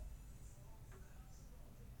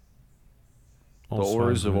 The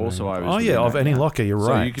auras of all survivors. Oh yeah, of any locker. You're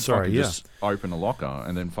right. So you could just open a locker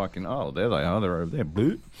and then fucking there they are. They're over there.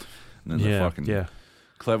 Boop. And then they fucking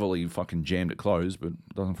cleverly fucking jammed it closed, but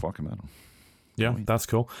it doesn't fucking matter. Yeah, that's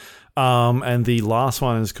cool. And the last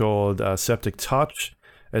one is called Septic Touch.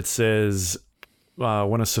 It says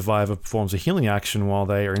when a survivor performs a healing action while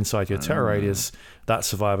they are inside your terror radius, that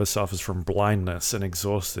survivor suffers from blindness and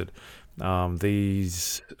exhausted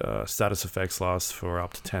These status effects last for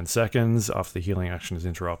up to 10 seconds after the healing action is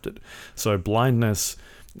interrupted. So blindness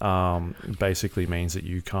basically means that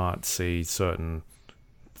you can't see certain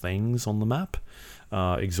things on the map.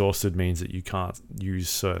 Exhausted means that you can't use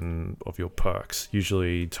certain of your perks,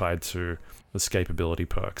 usually tied to escapability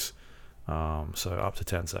perks. So up to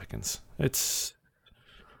 10 seconds. It's...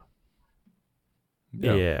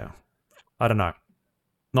 Yeah. I don't know.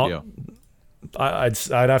 Not... Yeah.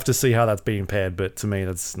 I'd have to see how that's being paired, but to me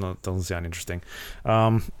doesn't sound interesting.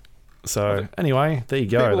 So anyway, there you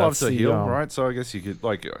go. People love That's to heal, right? So I guess you could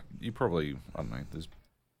you probably, I don't know.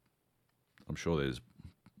 I'm sure there's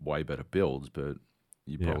way better builds, but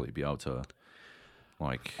you'd probably be able to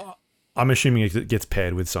I'm assuming it gets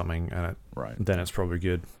paired with something, and then it's probably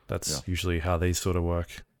good. That's usually how these sort of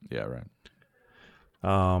work. Yeah, right.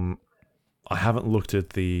 I haven't looked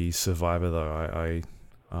at the Survivor though.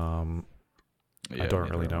 I don't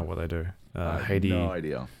really know what they do. Haiti no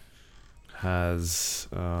idea. Has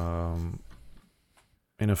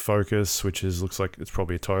Inner Focus, which looks like it's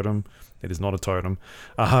probably a totem. It is not a totem.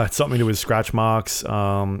 It's something to do with scratch marks.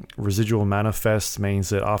 Residual Manifest means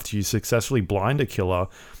that after you successfully blind a killer,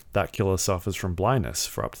 that killer suffers from blindness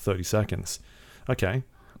for up to 30 seconds. Okay.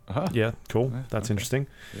 Yeah, cool. That's interesting.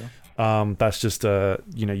 Yeah. That's just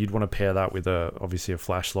you'd want to pair that with obviously a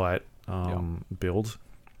flashlight build.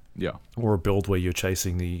 Yeah. Or a build where you're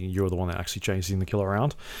the one that actually chasing the killer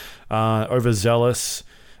around. Overzealous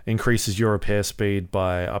increases your repair speed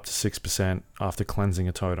by up to 6% after cleansing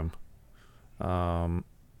a totem.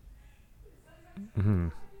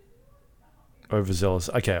 Overzealous.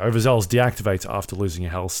 Okay, Overzealous deactivates after losing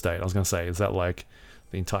your health state. I was going to say, is that like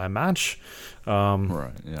the entire match?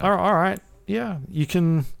 Right, yeah. All right. Yeah, you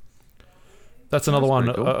can... That's another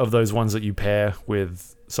one cool. of those ones that you pair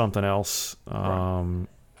with something else. Right.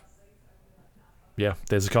 Yeah,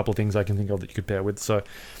 there's a couple of things I can think of that you could pair with. So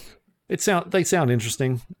they sound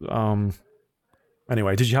interesting.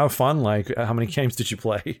 Anyway, did you have fun? Like, how many games did you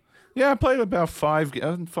play? Yeah, I played about five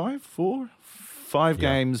games,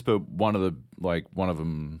 but one of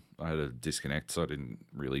them I had a disconnect, so it didn't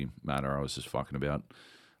really matter. I was just fucking about.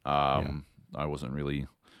 I wasn't really.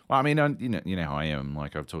 Well, I mean, you know how I am.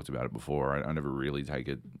 Like I've talked about it before. I never really take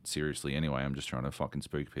it seriously. Anyway, I'm just trying to fucking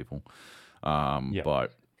spook people.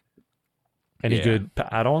 But any good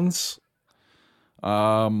add-ons?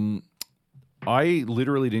 I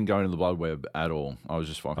literally didn't go into the blood web at all. I was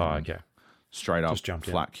just fucking straight up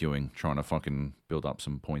flat queuing, trying to fucking build up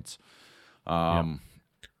some points. Because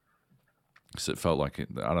it felt like it.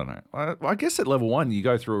 I don't know. I guess at level 1 you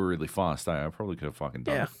go through it really fast. I probably could have fucking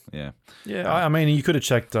done it. Yeah. I mean, you could have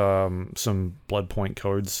checked some blood point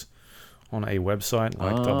codes on a website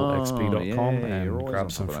like doublexp.com and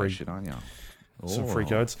grab some free shit, aren't you? Some free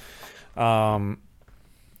codes. But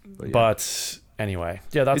anyway,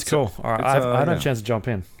 that's cool. All right, I haven't had a chance to jump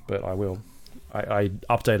in, but I will. I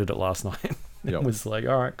updated it last night. It was like,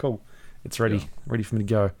 all right, cool. It's ready for me to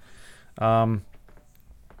go.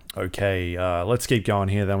 Okay, let's keep going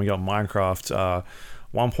here. Then we got Minecraft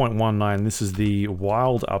 1.19. This is the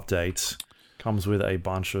wild update. Comes with a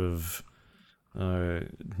bunch of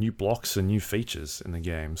new blocks and new features in the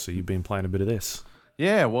game. So you've been playing a bit of this.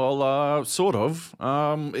 Yeah, well, sort of.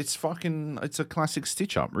 It's a classic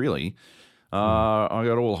stitch up, really. I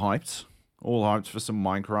got all hyped for some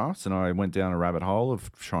Minecraft, and I went down a rabbit hole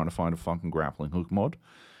of trying to find a fucking grappling hook mod,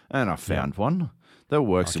 and I found one that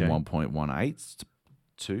works in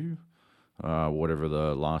 1.18 whatever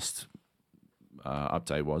the last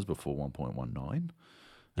update was before 1.19.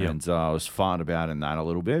 And I was farting about in that a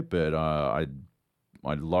little bit, but I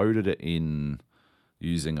loaded it in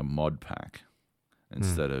using a mod pack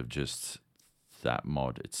instead of just that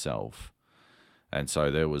mod itself. And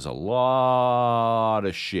so there was a lot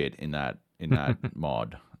of shit in that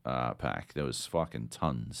mod pack. There was fucking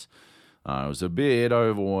tons. It was a bit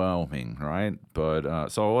overwhelming, right? But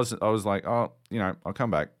so I was like, oh, I'll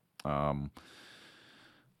come back. I'll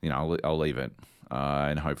leave it,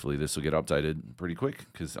 and hopefully this will get updated pretty quick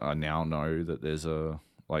because I now know that there's the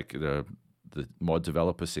mod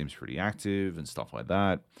developer seems pretty active and stuff like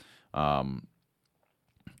that.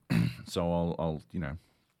 So I'll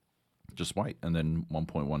just wait, and then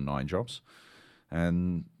 1.19 drops,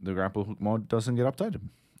 and the grapple hook mod doesn't get updated.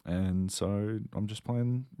 And so I'm just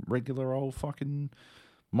playing regular old fucking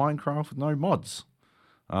Minecraft with no mods.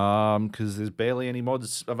 Because there's barely any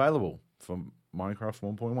mods available for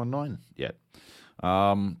Minecraft 1.19 yet.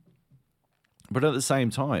 But at the same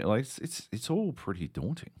time, like it's all pretty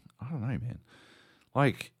daunting. I don't know, man.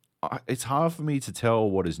 Like it's hard for me to tell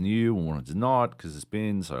what is new and what is not because it's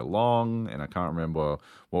been so long, and I can't remember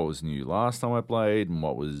what was new last time I played and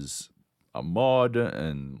what was a mod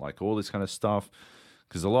and like all this kind of stuff,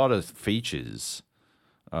 because a lot of features,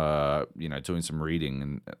 doing some reading,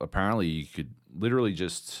 and apparently you could literally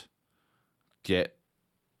just get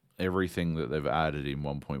everything that they've added in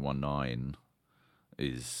 1.19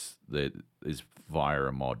 is via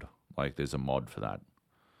a mod. Like there's a mod for that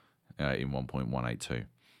in 1.182,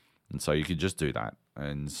 and so you could just do that,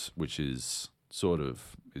 and which is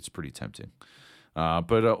it's pretty tempting.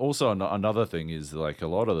 But also another thing is like a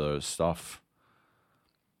lot of the stuff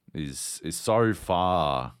is so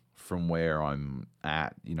far from where I'm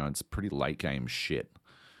at. It's pretty late game shit.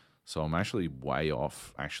 So I'm actually way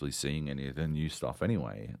off actually seeing any of the new stuff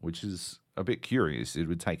anyway, which is a bit curious. It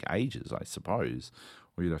would take ages, I suppose,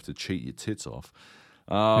 or you'd have to cheat your tits off.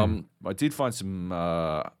 I did find some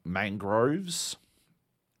mangroves,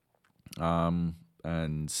 and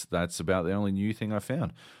that's about the only new thing I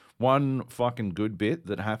found. One fucking good bit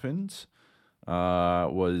that happened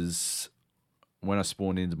was when I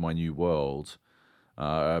spawned into my new world.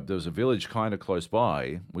 There was a village kind of close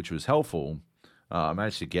by, which was helpful. I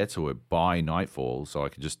managed to get to it by nightfall, so I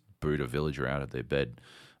could just boot a villager out of their bed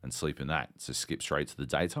and sleep in that. So skip straight to the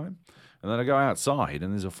daytime. And then I go outside,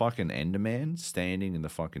 and there's a fucking Enderman standing in the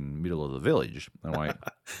fucking middle of the village. And I'm like,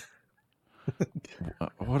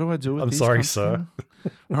 what do I do with I'm these sorry, cunts sir.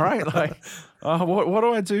 now? All right, like, what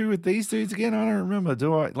do I do with these dudes again? I don't remember.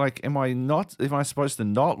 Do I, like, am I supposed to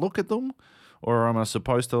not look at them? Or am I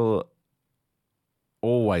supposed to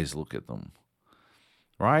always look at them?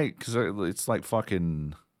 Right? Because it's like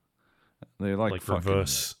fucking, they're like fucking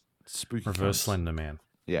reverse spooky Reverse cunts. Slender Man.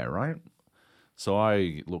 Yeah, right? So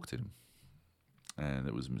I looked at him, and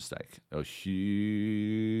it was a mistake. A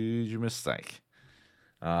huge mistake.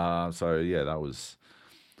 So yeah, that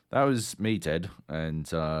was me dead, and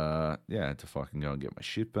I had to fucking go and get my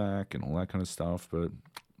shit back and all that kind of stuff. But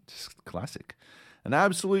just classic, an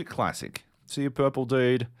absolute classic. See a purple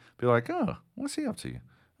dude, be like, oh, what's he up to?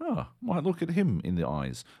 Oh, might look at him in the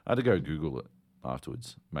eyes. I had to go Google it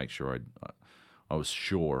afterwards, make sure I was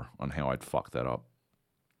sure on how I'd fuck that up.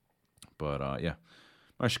 But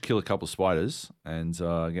I should kill a couple of spiders and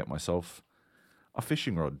get myself a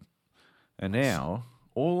fishing rod. And now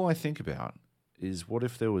all I think about is what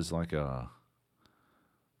if there was like a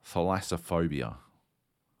thalassophobia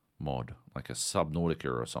mod, like a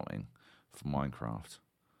Subnautica or something for Minecraft.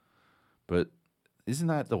 But isn't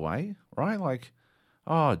that the way, right? Like,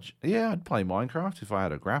 oh, yeah, I'd play Minecraft if I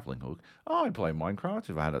had a grappling hook. Oh, I'd play Minecraft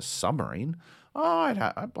if I had a submarine. Oh,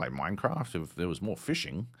 I'd play Minecraft if there was more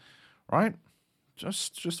fishing, right?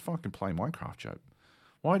 Just fucking play Minecraft, Joe.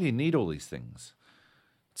 Why do you need all these things?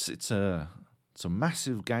 It's a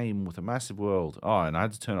massive game with a massive world. Oh, and I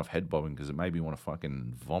had to turn off head bobbing because it made me want to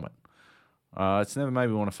fucking vomit. It's never made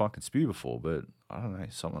me want to fucking spew before, but I don't know,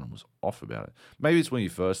 something was off about it. Maybe it's when you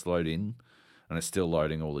first load in and it's still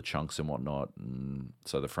loading all the chunks and whatnot, and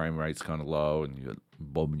so the frame rate's kind of low and you're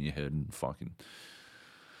bobbing your head and fucking,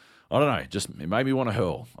 I don't know, just it made me want to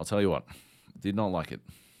hurl. I'll tell you what, did not like it.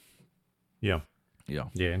 Yeah, Yeah.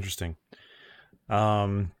 interesting.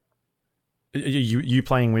 You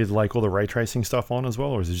playing with like all the ray tracing stuff on as well,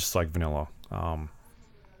 or is it just like vanilla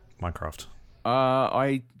Minecraft?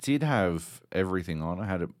 I did have everything on. I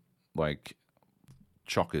had it like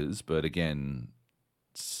chockers, but again,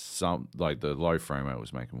 some like the low frame rate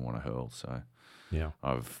was making me want to hurl. So Yeah,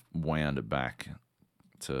 I've wound it back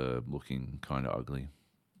to looking kind of ugly.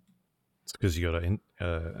 it's because you got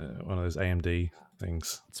one of those AMD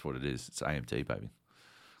things. That's what it is. It's AMD, baby.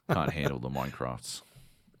 Can't handle the Minecrafts.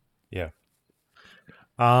 Yeah.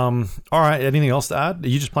 All right. Anything else to add? Are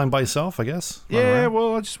you just playing by yourself, I guess? Run Yeah, around?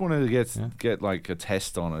 well, I just wanted to get like a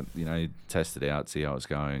test on it, test it out, see how it's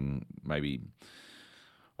going. Maybe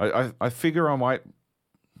I figure I might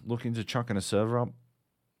look into chucking a server up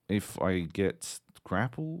if I get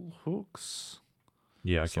grapple hooks.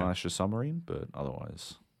 Yeah, okay. / a submarine, but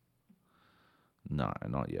otherwise, no,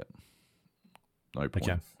 not yet. No point.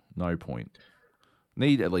 Okay. No point.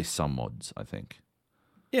 Need at least some mods, I think.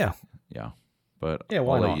 Yeah. Yeah, but Yeah,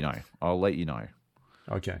 why I'll let not? you know. I'll let you know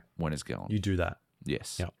Okay. when it's going. You do that.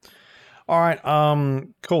 Yes. Yeah. All right.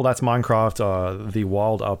 Cool. That's Minecraft. The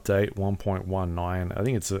Wild Update 1.19. I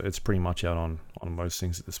think it's pretty much out on most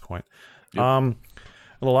things at this point. Yep.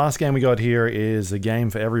 The last game we got here is a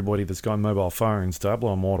game for everybody that's got mobile phones.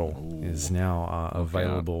 Diablo Immortal is now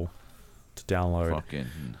available to download. Fucking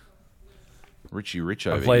Richie Rich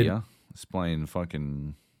over played- here. He's playing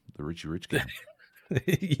fucking the Richie Rich game.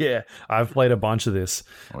 Yeah, I've played a bunch of this.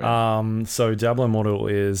 Oh, yeah. So Diablo Immortal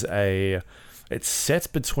is a It's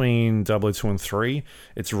set between Diablo 2 and 3.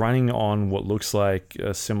 It's running on what looks like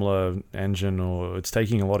a similar engine, or it's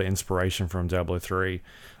taking a lot of inspiration from Diablo 3.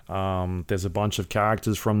 There's a bunch of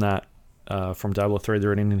characters from that, from Diablo 3 that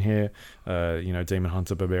are in here. Demon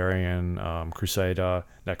Hunter, Barbarian, Crusader,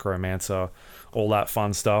 Necromancer, all that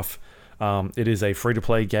fun stuff. It is a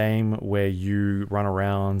free-to-play game where you run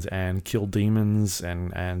around and kill demons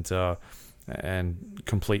and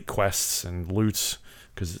complete quests and loot,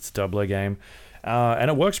 because it's a Diablo game,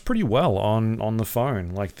 and it works pretty well on the phone.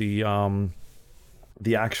 Like the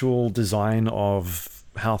actual design of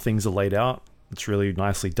how things are laid out, it's really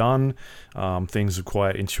nicely done. Things are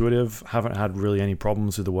quite intuitive. Haven't had really any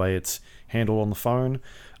problems with the way it's handled on the phone.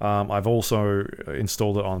 I've also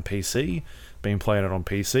installed it on PC. Been playing it on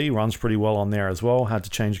PC. Runs pretty well on there as well. Had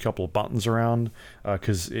to change a couple of buttons around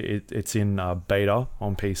because it's in beta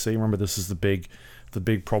on PC. Remember, this is the big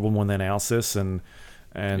problem when they announced this, and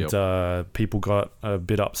people got a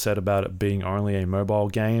bit upset about it being only a mobile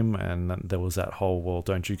game, and there was that whole, well,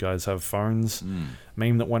 don't you guys have phones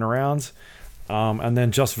meme that went around. And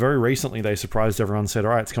then just very recently, they surprised everyone, said,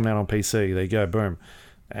 all right, it's coming out on PC. There you go, boom.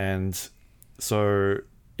 And so,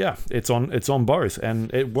 yeah, it's on both,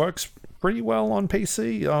 and it works pretty well on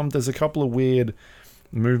PC. There's a couple of weird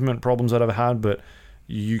movement problems that I've had, but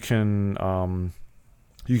you can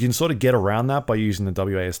sort of get around that by using the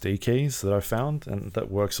WASD keys that I've found, and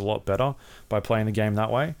that works a lot better by playing the game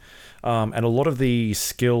that way. And a lot of the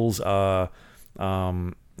skills are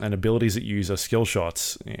and abilities that you use are skill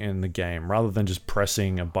shots in the game, rather than just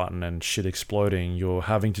pressing a button and shit exploding. You're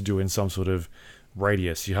having to do in some sort of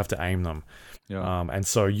radius. You have to aim them. Yeah. And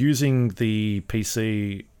so using the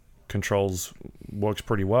PC controls works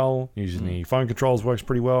pretty well. Using the phone controls works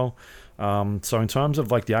pretty well. So in terms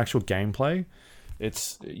of like the actual gameplay,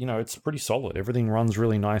 it's pretty solid. Everything runs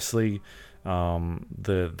really nicely.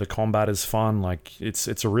 The combat is fun. Like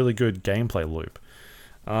it's a really good gameplay loop.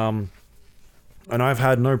 And I've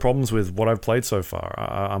had no problems with what I've played so far.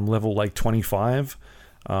 I'm level like 25.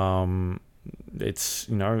 It's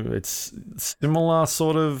similar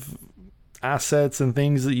sort of assets and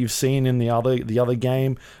things that you've seen in the other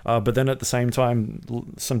game, but then at the same time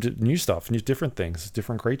some new stuff, different things,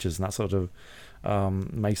 different creatures, and that sort of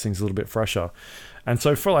makes things a little bit fresher. And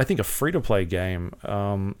so for, I think, a free-to-play game,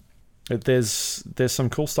 there's some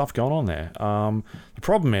cool stuff going on there. The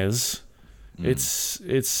problem is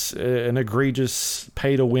it's an egregious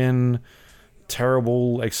pay-to-win,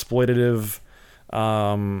 terrible, exploitative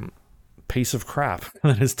piece of crap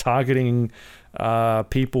that is targeting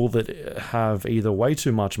people that have either way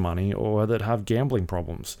too much money or that have gambling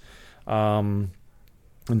problems, and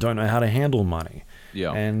don't know how to handle money.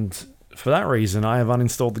 Yeah. And for that reason, I have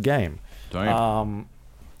uninstalled the game. And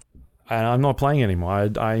I'm not playing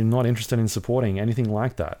anymore. I'm not interested in supporting anything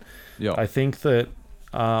like that. Yeah. I think that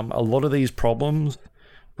a lot of these problems,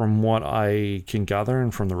 from what I can gather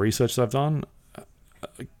and from the research that I've done,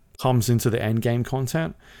 comes into the end game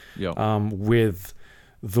content. Yeah. With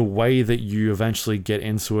the way that you eventually get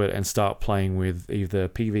into it and start playing with either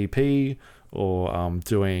PvP or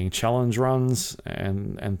doing challenge runs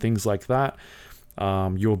and things like that.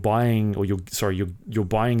 You're buying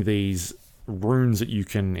these runes that you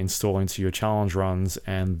can install into your challenge runs,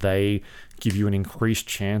 and they give you an increased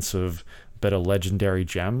chance of better legendary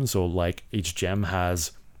gems, or like each gem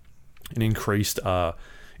has an increased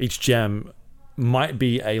each gem might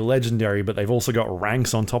be a legendary, but they've also got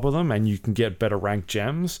ranks on top of them, and you can get better ranked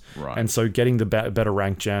gems. Right. And so getting the better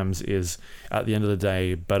ranked gems is, at the end of the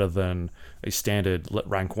day, better than a standard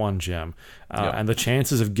rank 1 gem. And the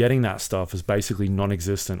chances of getting that stuff is basically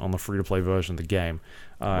non-existent on the free-to-play version of the game.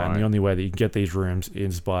 And the only way that you can get these rooms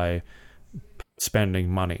is by spending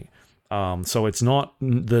money. So it's not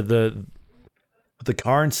the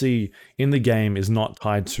currency in the game is not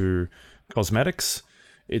tied to cosmetics.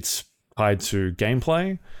 It's tied to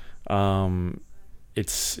gameplay.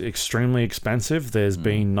 It's extremely expensive. There's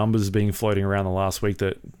been numbers being floating around the last week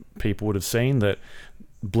that people would have seen that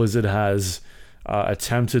Blizzard has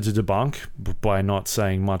attempted to debunk by not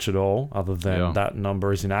saying much at all, other than that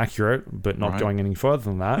number is inaccurate, but not going any further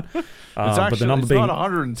than that. It's actually, but the number being not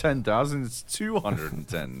 110,000, it's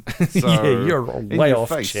 210. So yeah, you're way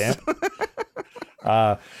off, champ.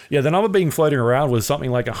 The number being floating around was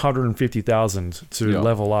something like 150,000 to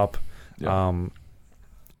level up, to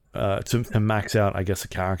max out, I guess, a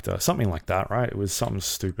character, something like that, right? It was something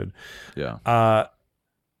stupid. Yeah.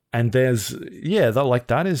 And there's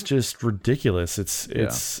that is just ridiculous.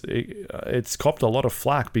 It's copped a lot of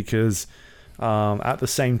flack because at the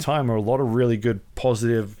same time, a lot of really good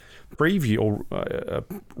positive preview or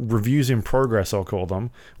reviews in progress, I'll call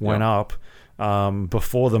them, went up.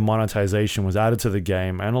 before the monetization was added to the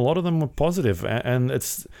game, and a lot of them were positive. And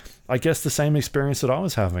it's, I guess, the same experience that I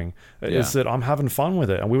was having is that I'm having fun with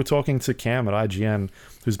it. And we were talking to Cam at IGN,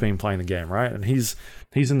 who's been playing the game, right? And he's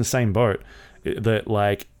in the same boat. That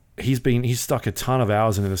like he's stuck a ton of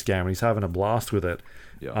hours into this game, and he's having a blast with it.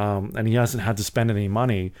 And he hasn't had to spend any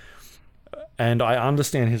money. And I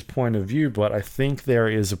understand his point of view, but I think there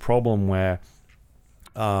is a problem where,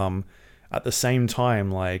 at the same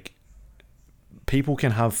time, like, people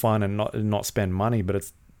can have fun and not spend money, but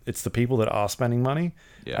it's the people that are spending money,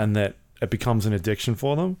 and that it becomes an addiction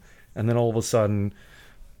for them. And then all of a sudden,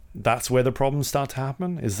 that's where the problems start to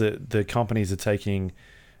happen, is that the companies are taking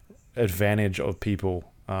advantage of people.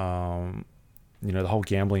 The whole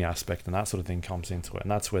gambling aspect and that sort of thing comes into it.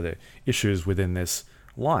 And that's where the issues within this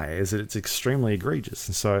lie, is that it's extremely egregious.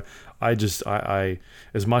 And so I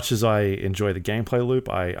as much as I enjoy the gameplay loop,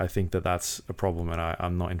 I think that that's a problem, and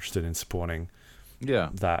I'm not interested in supporting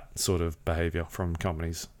that sort of behavior from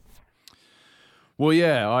companies. Well,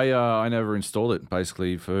 yeah, I never installed it,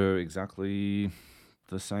 basically for exactly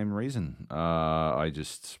the same reason. I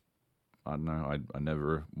don't know. I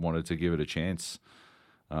never wanted to give it a chance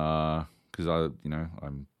because I've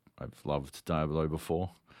loved Diablo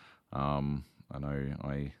before. I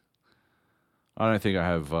know I don't think I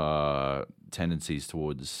have tendencies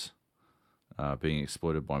towards being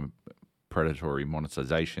exploited by predatory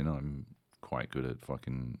monetization. I'm quite good at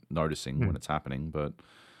fucking noticing when it's happening, but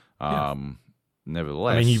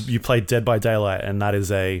nevertheless, I mean, you played Dead by Daylight, and that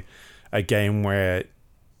is a game where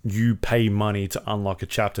you pay money to unlock a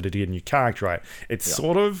chapter to get a new character, right? It's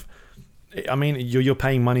sort of, I mean, you're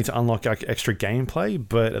paying money to unlock extra gameplay,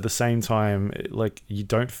 but at the same time, like, you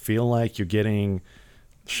don't feel like you're getting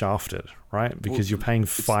shafted, right? Because you're paying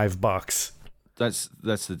 $5. That's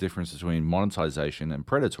the difference between monetization and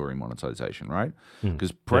predatory monetization, right?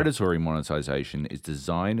 Because predatory monetization is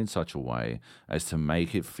designed in such a way as to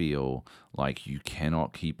make it feel like you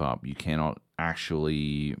cannot keep up, you cannot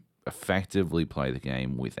actually effectively play the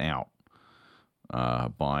game without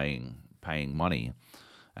paying money.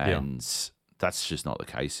 And that's just not the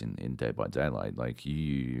case in Dead by Daylight. Like,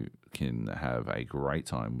 you can have a great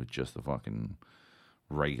time with just the fucking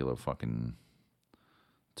regular fucking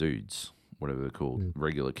dudes, whatever they're called,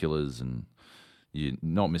 regular killers, and you're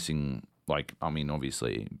not missing, like, I mean,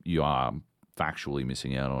 obviously you are factually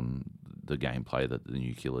missing out on the gameplay that the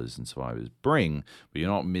new killers and survivors bring, but you're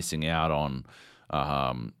not missing out on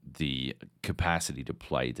the capacity to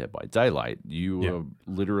play Dead by Daylight. You are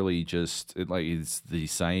literally just, it's the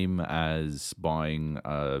same as buying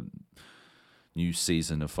a new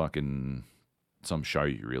season of fucking some show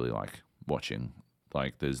you really like watching.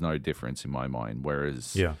 Like, there's no difference in my mind.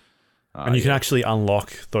 Whereas, and you can actually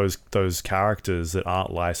unlock those characters that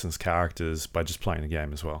aren't licensed characters by just playing the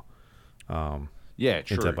game as well. True.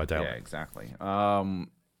 Dead by Daylight. Yeah, exactly.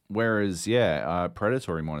 Whereas,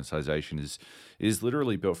 predatory monetization is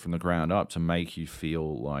literally built from the ground up to make you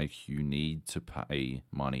feel like you need to pay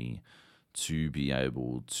money to be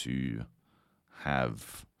able to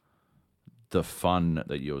have the fun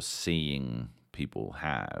that you're seeing people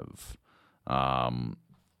have, and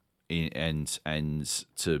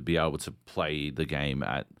to be able to play the game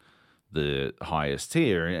at the highest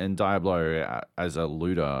tier. And Diablo, as a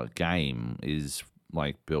looter game, is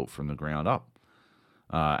like built from the ground up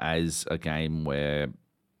as a game where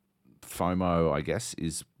FOMO, I guess,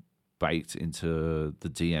 is baked into the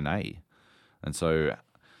DNA. And so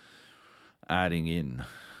adding in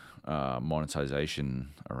monetization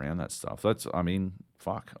around that stuff, I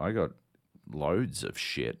got loads of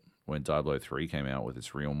shit when Diablo 3 came out with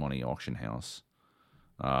its real money auction house,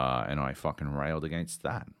 and I fucking railed against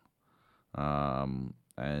that. And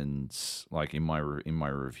like in my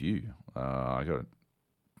review, I got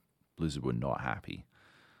Blizzard were not happy.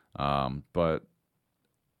 But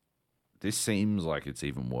this seems like it's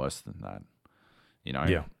even worse than that, you know?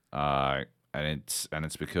 Yeah. And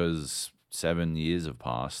it's because 7 years have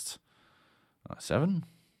passed. 7?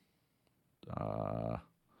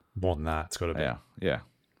 More than that, it's got to be. Yeah.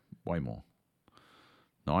 Way more.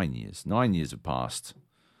 9 years. 9 years have passed.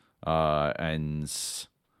 And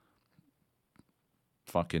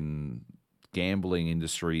fucking gambling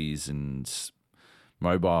industries and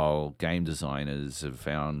mobile game designers have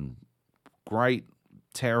found great,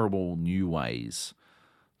 terrible new ways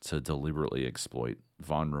to deliberately exploit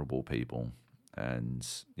vulnerable people. And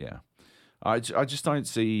I just don't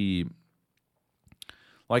see,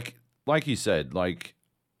 like you said, like,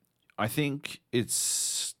 I think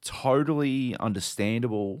it's totally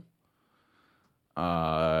understandable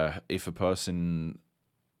if a person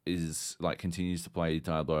is like continues to play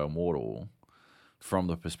Diablo Immortal from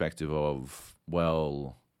the perspective of,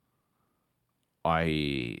 well,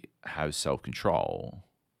 I have self-control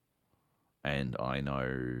and I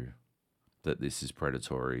know that this is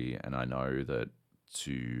predatory, and I know that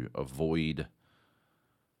to avoid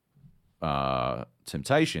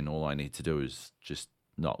temptation, all I need to do is just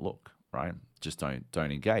not look, right? Just don't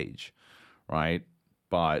engage, right?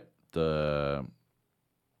 But the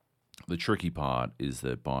tricky part is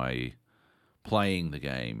that by playing the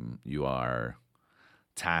game, you are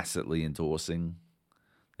tacitly endorsing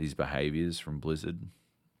these behaviors from Blizzard.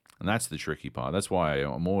 And that's the tricky part. That's why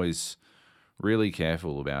I'm always really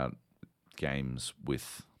careful about games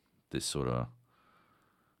with this sort of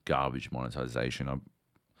garbage monetization.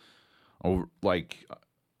 I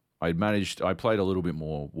played a little bit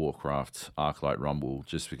more Warcraft Arclight Rumble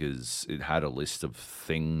just because it had a list of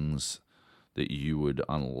things that you would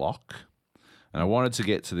unlock. And I wanted to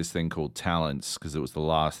get to this thing called talents because it was the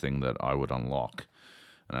last thing that I would unlock.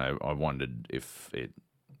 And I wondered if it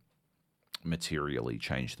materially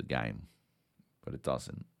changed the game, but it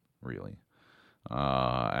doesn't really.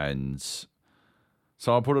 And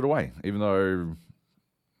so I put it away, even though,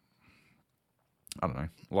 I don't know,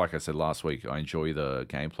 like I said last week, I enjoy the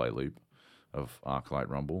gameplay loop of Arclight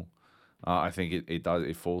Rumble. I think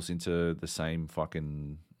it falls into the same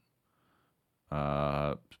fucking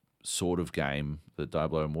sort of game that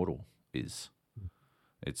Diablo Immortal is.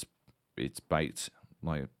 It's baked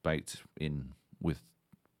in with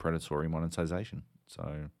predatory monetization.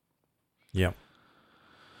 So yeah,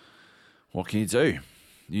 what can you do?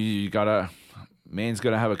 You gotta, man's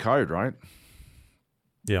gotta have a code, right?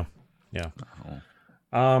 Yeah.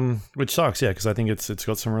 Which sucks, yeah, because I think it's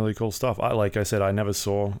got some really cool stuff. Like I said, I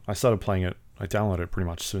started playing it. I downloaded it pretty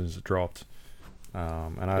much as soon as it dropped,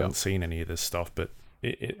 and I haven't seen any of this stuff. But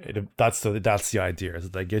that's the idea, is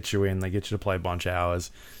that they get you in, they get you to play a bunch of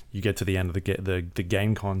hours, you get to the end of the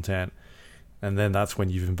game content, and then that's when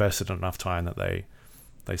you've invested enough time that they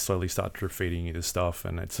slowly start feeding you this stuff,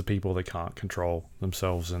 and it's the people that can't control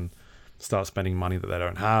themselves and start spending money that they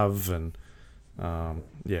don't have, and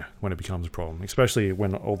when it becomes a problem, especially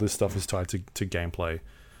when all this stuff is tied to gameplay.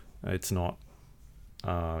 It's not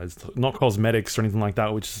cosmetics or anything like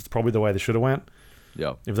that, which is probably the way they should have went.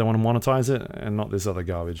 Yeah, if they want to monetize it, and not this other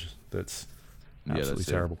garbage that's absolutely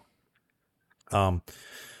terrible. All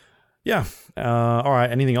right,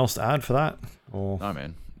 anything else to add for that? Or no,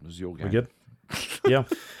 man, it was your game. We good? Yeah.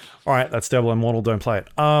 All right, that's Diablo Immortal. Don't play it.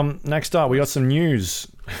 Next up, we got some news.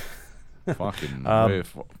 Fucking we're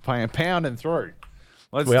pounding through.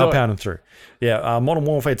 We are pounding through. Yeah, Modern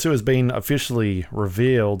Warfare 2 has been officially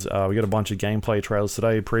revealed. We got a bunch of gameplay trailers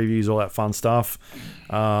today, previews, all that fun stuff.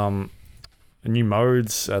 New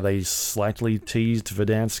modes. They slightly teased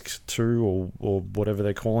Verdansk 2 or whatever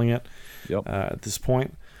they're calling it. Yep. At this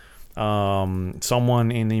point.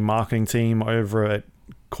 Someone in the marketing team over at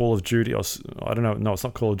Call of Duty, or I don't know, no, it's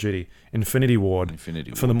not Call of Duty, Infinity Ward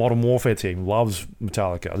for the Modern Warfare team loves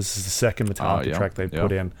Metallica. This is the second Metallica track they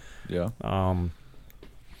put in. Yeah.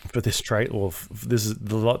 For this trait, this is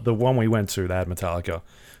the one we went to. They had Metallica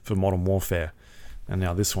for Modern Warfare, and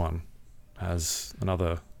now this one has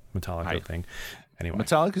another Metallica thing. Anyway,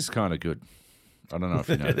 Metallica's kind of good. I don't know if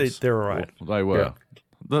you know this. They're all right. Well, they were.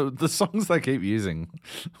 Yeah. The songs they keep using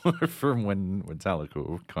from when Metallica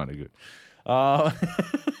were kind of good.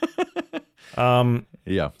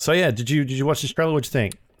 Yeah. So yeah, did you watch this trailer? What'd you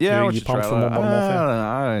think? Yeah, you pumped for more Modern Warfare?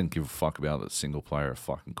 I don't give a fuck about the single player of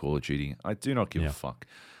fucking Call of Duty. I do not give a fuck.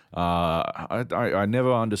 I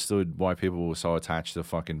never understood why people were so attached to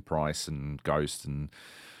fucking Price and Ghost and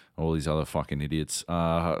all these other fucking idiots.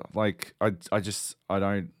 I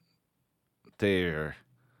don't.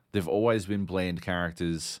 They've always been bland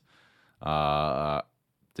characters.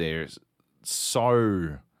 They're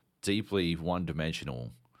so deeply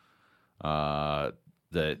one-dimensional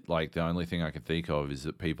that, like, the only thing I can think of is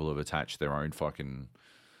that people have attached their own fucking,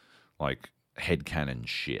 like, headcanon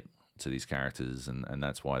shit to these characters, and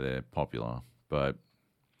that's why they're popular. But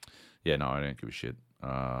yeah, no, I don't give a shit.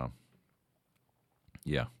 So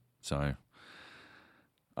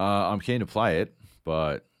I'm keen to play it,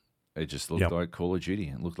 but it just looked like Call of Duty.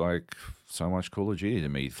 It looked like so much Call of Duty to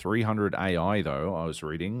me. 300 AI though, I was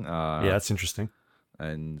reading. Yeah, that's interesting.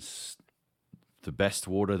 And the best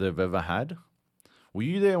water they've ever had. Were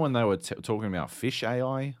you there when they were talking about fish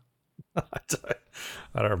AI? I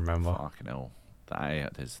don't remember. Fucking hell.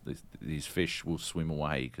 These fish will swim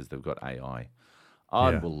away because they've got AI.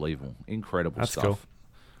 Unbelievable. Incredible That's stuff. Cool.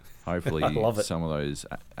 Hopefully I love it. some of those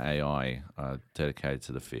AI are dedicated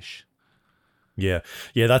to the fish. Yeah,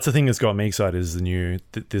 yeah, that's the thing that's got me excited is the new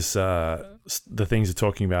the things you're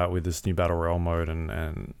talking about with this new battle royale mode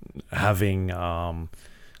and having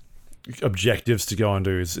objectives to go and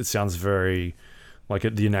do. It sounds very like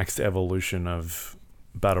the next evolution of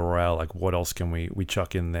battle royale. Like, what else can we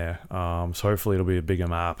chuck in there? So hopefully it'll be a bigger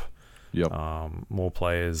map, Yep. more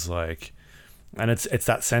players, like, and it's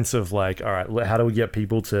that sense of like, all right, how do we get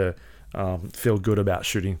people to feel good about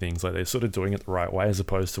shooting things? Like, they're sort of doing it the right way, as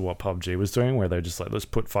opposed to what PUBG was doing, where they're just like, let's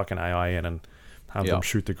put fucking AI in and have them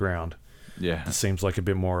shoot the ground. Yeah. It seems like a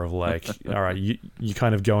bit more of like, all right, you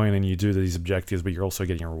kind of go in and you do these objectives, but you're also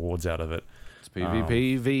getting rewards out of it. It's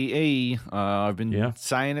PvPvE. I've been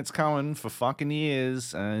saying it's coming for fucking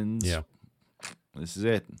years, and this is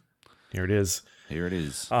it. Here it is. Here it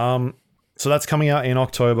is. So that's coming out in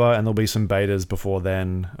October, and there'll be some betas before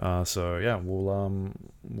then. So yeah, we'll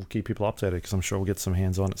keep people updated, because I'm sure we'll get some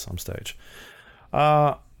hands on at some stage.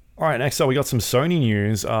 All right, next up we got some Sony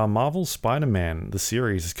news. Marvel's Spider-Man, the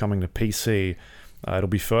series, is coming to PC. It'll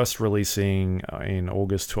be first releasing in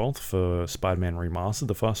August 12th for Spider-Man Remastered,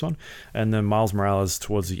 the first one, and then Miles Morales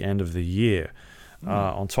towards the end of the year.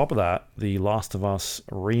 On top of that, The Last of Us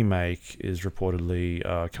remake is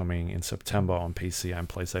reportedly coming in September on PC and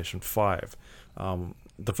PlayStation 5.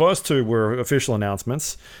 The first two were official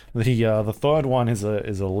announcements. The third one is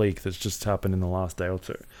a leak that's just happened in the last day or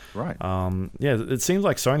two. Right. Yeah, it seems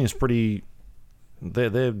like Sony is pretty.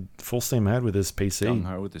 They're full steam ahead with this PC.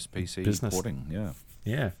 Gung-ho with this PC business. porting. Yeah.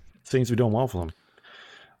 Yeah, seems to be doing well for them.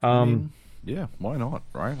 I mean, yeah, why not?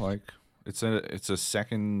 Right? Like, it's a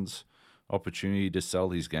second opportunity to sell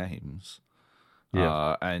these games.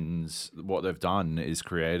 Yeah. And what they've done is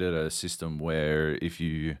created a system where if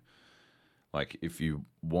you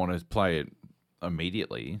want to play it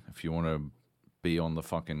immediately, if you want to be on the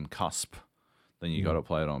fucking cusp, then you got to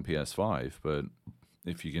play it on PS5. But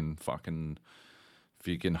if you can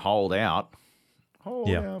hold out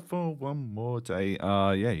for one more day,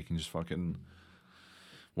 you can just fucking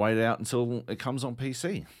wait it out until it comes on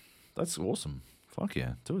PC. That's awesome. Fuck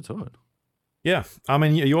yeah, do it. Yeah, I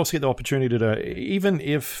mean, you also get the opportunity to, even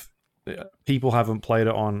if people haven't played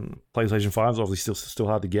it on PlayStation 5, it's obviously still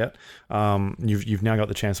hard to get. You've now got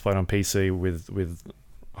the chance to play it on PC with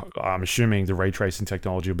I'm assuming the ray tracing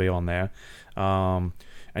technology will be on there, and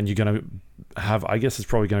you're going to have, I guess it's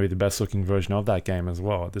probably going to be the best looking version of that game as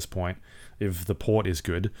well at this point, if the port is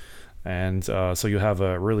good. And so you'll have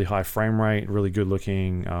a really high frame rate, really good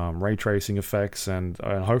looking ray tracing effects, and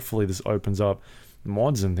hopefully this opens up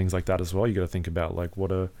mods and things like that as well. You got to think about like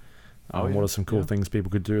what are some cool things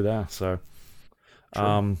people could do there. So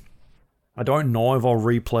I don't know if I'll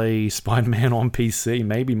replay Spider-Man on PC.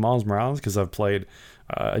 Maybe Miles Morales, because I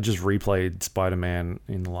just replayed Spider-Man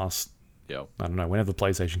in the last I don't know, whenever the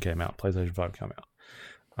PlayStation 5 came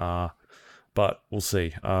out. But we'll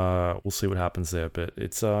see. We'll see what happens there. But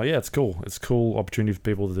it's it's cool. It's a cool opportunity for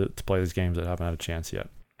people to play these games that haven't had a chance yet.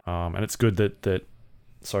 And it's good that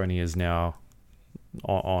Sony is now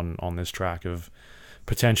on this track of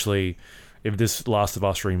potentially, if this Last of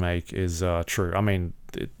Us remake is true. I mean,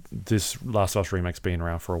 this Last of Us remake's been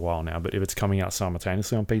around for a while now, but if it's coming out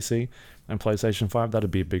simultaneously on PC and PlayStation 5, that'd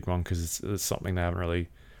be a big one, because it's something they haven't really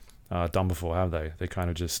done before, have they? They kind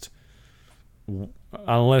of just,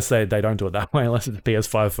 unless they don't do it that way, unless it's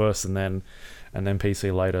PS5 first and then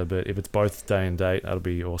PC later. But if it's both day and date, that'll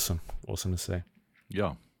be awesome to see.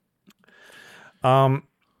 Yeah.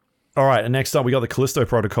 All right, and next up we got the Callisto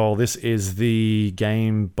Protocol. This is the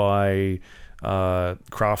game by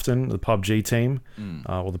Krafton, the PUBG team,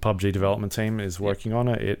 or the PUBG development team is working on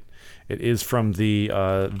it. It is from the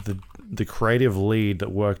creative lead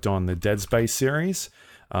that worked on the Dead Space series.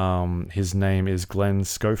 His name is Glenn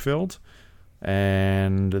Schofield,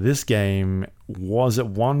 and this game was at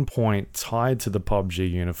one point tied to the PUBG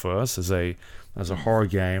universe as a horror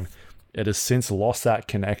game. It has since lost that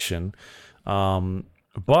connection.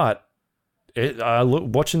 But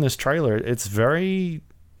watching this trailer, it's very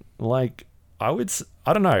like, I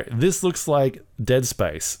don't know. This looks like Dead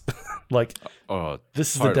Space. Like,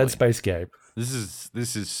 this is the Dead Space game. This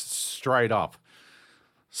is straight up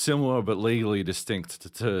similar but legally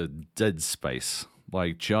distinct to Dead Space.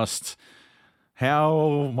 Like, just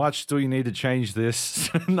how much do we need to change this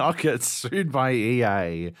to not get sued by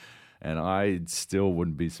EA? And I still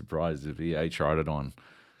wouldn't be surprised if EA tried it on.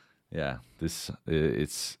 Yeah, it's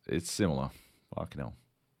similar. Fucking hell.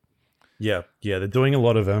 Yeah, they're doing a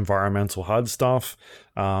lot of environmental HUD stuff.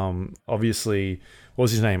 Obviously, what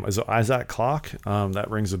was his name? Was it Isaac Clarke? That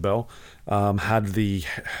rings a bell. Had the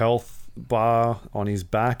health bar on his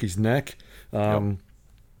back, his neck.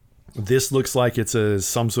 This looks like it's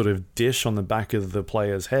some sort of dish on the back of the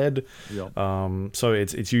player's head. Yep. So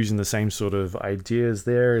it's using the same sort of ideas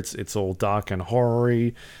there. It's all dark and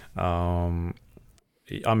horror-y.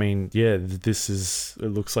 I mean, yeah, it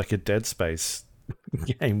looks like a Dead Space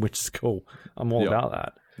game, which is cool. I'm all about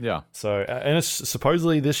that. Yeah. So, and it's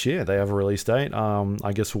supposedly this year they have a release date.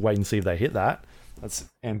 I guess we'll wait and see if they hit that. That's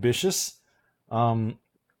ambitious. But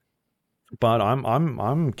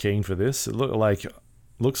I'm keen for this. It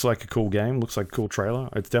looks like a cool game. Looks like a cool trailer.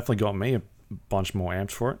 It's definitely got me a bunch more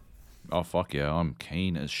amped for it. Oh fuck yeah! I'm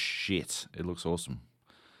keen as shit. It looks awesome.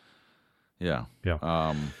 Yeah.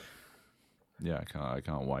 Yeah. Yeah. I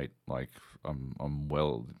can't wait. Like I'm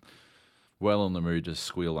well in the mood to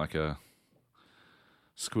squeal like a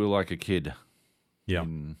kid. Yeah.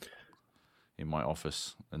 In my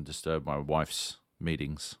office and disturb my wife's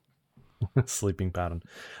meetings. Sleeping pattern.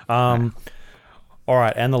 All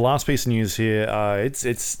right, and the last piece of news here, this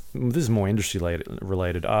is more industry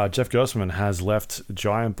related. Jeff Gerstmann has left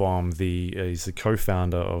Giant Bomb. He's the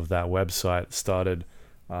co-founder of that website. Started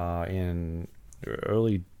in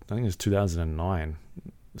early, I think it was 2009,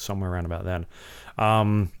 somewhere around about then.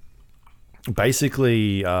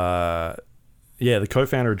 Basically, the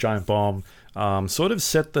co-founder of Giant Bomb sort of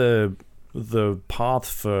set the path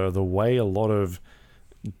for the way a lot of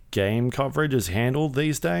game coverage is handled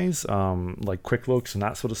these days, like quick looks and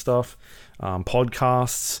that sort of stuff.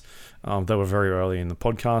 Podcasts, they were very early in the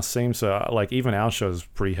podcast scene, so like even our show is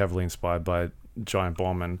pretty heavily inspired by Giant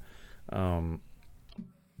Bomb and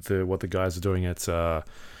what the guys are doing at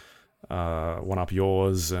One Up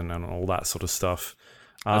Yours and all that sort of stuff.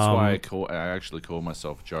 That's why I actually call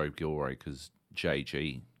myself Joe Gilroy, because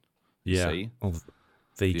JG. Yeah. See? Well,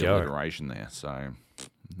 there you the go. alliteration there. So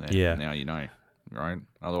Yeah. Now you know, right?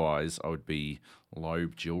 Otherwise, I would be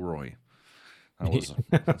Loeb Gilroy.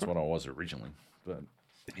 That's what I was originally. But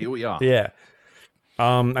here we are. Yeah.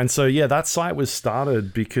 And so that site was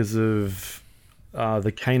started because of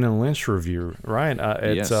the Kane and Lynch review, right?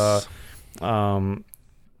 Yes.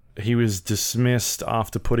 He was dismissed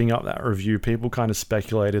after putting up that review. People kind of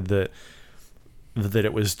speculated that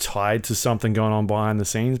it was tied to something going on behind the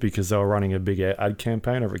scenes because they were running a big ad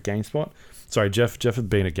campaign over at GameSpot. Sorry, Jeff had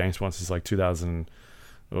been at GameSpot since like 2000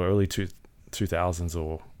 or early 2000s,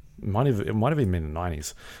 or it might have even been the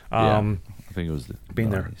 90s. I think it was been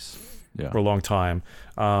 90s. There for a long time.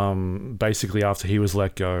 Basically, after he was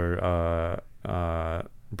let go,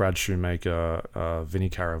 Brad Shoemaker, Vinny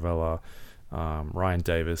Caravella, Ryan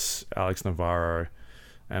Davis, Alex Navarro,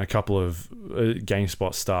 and a couple of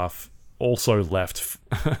GameSpot staff also left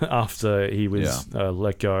after he was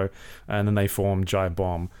let go, and then they formed Giant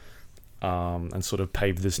Bomb and sort of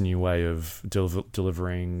paved this new way of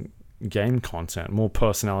delivering game content, more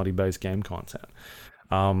personality-based game content.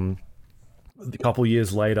 A couple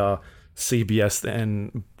years later, CBS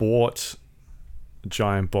then bought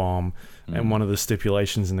Giant Bomb, and one of the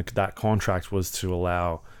stipulations in that contract was to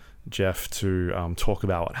allow Jeff to talk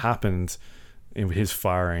about what happened in his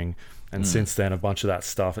firing. And since then, a bunch of that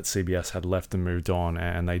stuff at CBS had left and moved on,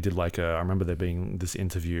 and they did I remember there being this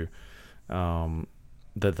interview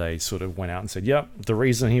that they sort of went out and said, yep, the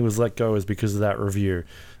reason he was let go is because of that review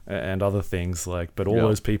and other things, but all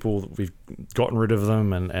those people, we've gotten rid of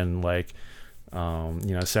them, and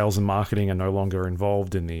sales and marketing are no longer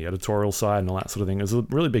involved in the editorial side and all that sort of thing. It was a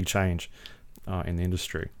really big change in the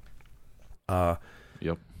industry. Yep.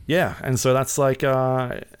 Yeah, and so that's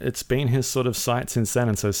it's been his sort of site since then,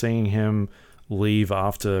 and so seeing him leave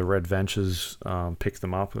after Red Ventures picked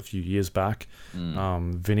them up a few years back,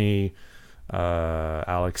 Vinny,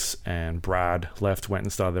 Alex, and Brad left, went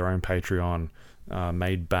and started their own Patreon,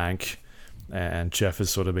 made bank, and Jeff has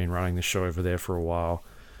sort of been running the show over there for a while,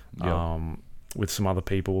 with some other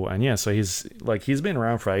people, and so he's been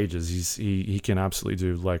around for ages. He can absolutely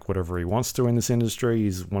do whatever he wants to in this industry.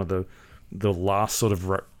 He's one of the last sort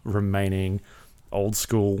of remaining old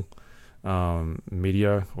school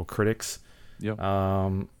media or critics. Yep.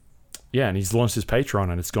 And he's launched his Patreon,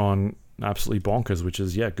 and it's gone absolutely bonkers, which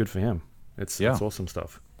is good for him. It's awesome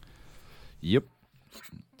stuff. Yep.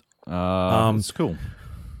 It's cool.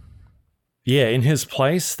 Yeah, in his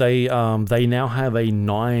place, they now have a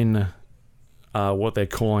 9 what they're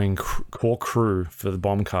calling core crew for the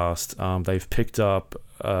Bombcast. They've picked up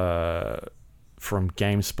from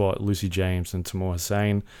GameSpot, Lucy James and Timur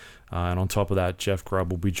Hussain. And on top of that, Jeff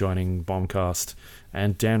Grubb will be joining Bombcast,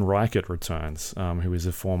 and Dan Reichert returns, who is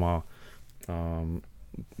a formerly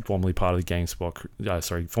part of the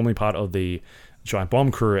GameSpot, formerly part of the Giant Bomb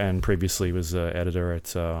crew, and previously was an editor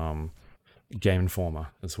at Game Informer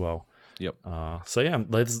as well. Yep. That's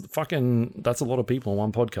a lot of people on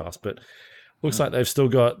one podcast, but Looks like they'll still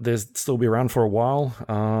be around for a while.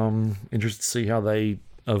 Interested to see how they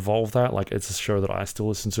evolve that. Like, it's a show that I still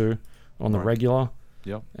listen to on the regular.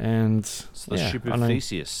 Yep. And It's the ship of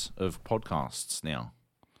Theseus of podcasts now.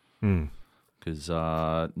 Because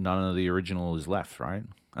none of the original is left, right?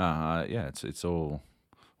 It's all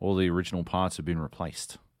the original parts have been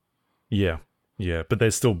replaced. Yeah, but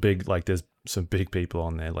there's still big, like, there's some big people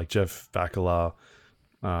on there, like Jeff Bakalar.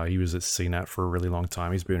 He was at CNET for a really long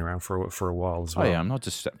time. He's been around for a while as well. Oh yeah, I'm not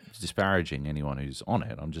just disparaging anyone who's on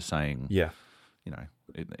it. I'm just saying, it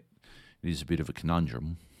is a bit of a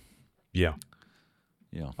conundrum. Yeah.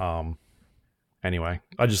 Yeah. Anyway,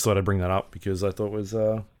 I just thought I'd bring that up because I thought it was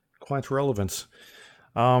quite relevant.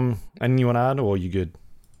 Anything you want to add, or are you good?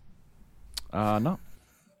 No.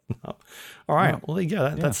 All right. No. Well, there you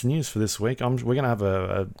go. That's the news for this week. We're going to have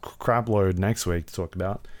a crap load next week to talk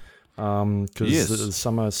about. Because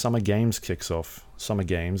the summer games kicks off. Summer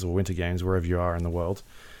games or winter games, wherever you are in the world.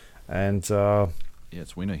 And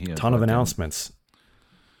it's winter here. Ton of announcements.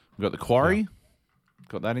 We've got the Quarry.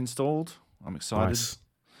 Got that installed. I'm excited. Nice.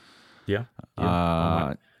 Yeah.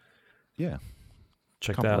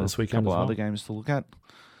 Check that out this weekend. A couple other games to look at.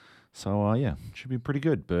 So should be pretty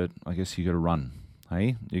good. But I guess you got to run.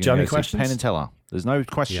 Hey, do you have any questions? Penn and Teller. There's no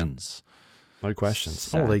questions. Yeah. No questions.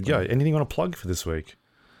 Sadly. Oh, there you go. Anything you want to plug for this week?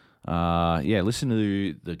 Listen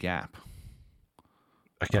to The Gap.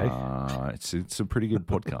 Okay. It's a pretty good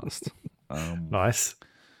podcast. Nice.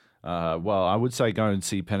 Well, I would say go and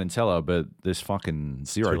see Penn and Teller, but there's fucking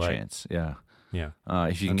zero chance. Yeah. Yeah.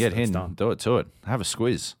 If you can get in, do it to it. Have a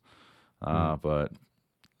squeeze. But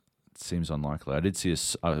it seems unlikely. I did see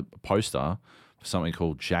a poster for something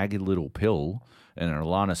called Jagged Little Pill and an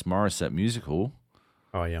Alanis Morissette musical.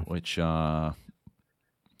 Oh, yeah. Which, hey,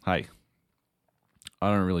 I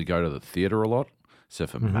don't really go to the theater a lot,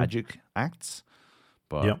 except for magic acts.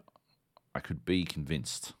 But I could be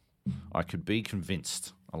convinced. I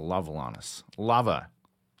love Alanis. Love her.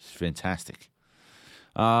 She's fantastic.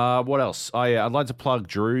 What else? Oh, yeah, I'd like to plug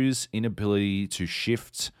Drew's inability to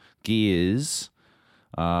shift gears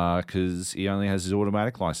because he only has his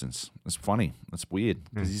automatic license. It's funny. It's weird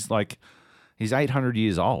because he's 800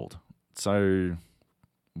 years old. So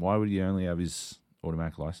why would he only have his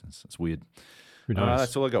automatic license? It's weird. Who knows?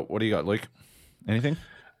 That's all I got. What do you got, Luke? Anything?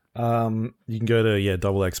 You can go to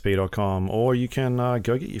doublexp.com or you can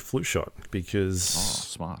go get your flu shot because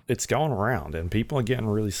smart. It's going around and people are getting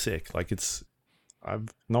really sick. Like I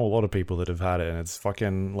know a lot of people that have had it and it's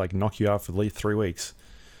fucking like knock you out for at least 3 weeks.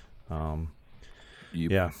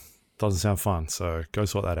 Yeah, doesn't sound fun. So go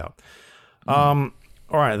sort that out. All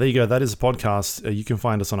right, there you go. That is the podcast. You can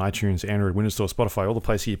find us on iTunes, Android, Windows Store, Spotify, all the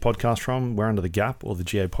places you get podcasts from. We're under The Gap or the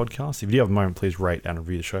GA Podcast. If you do have a moment, please rate and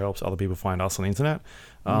review the show. Helps other people find us on the internet.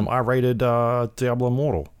 I rated Diablo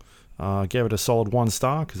Immortal. Gave it a solid 1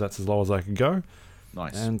 star because that's as low as I could go.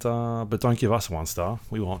 Nice. And but don't give us 1 star.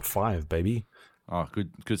 We want 5, baby. Oh,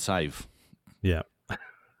 good save. Yeah.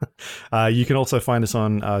 You can also find us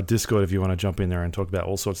on Discord if you want to jump in there and talk about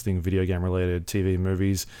all sorts of things, video game related, TV,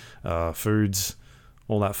 movies, foods,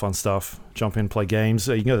 all that fun stuff. Jump in, play games.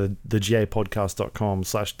 You can go to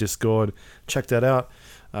thegapodcast.com/Discord. Check that out.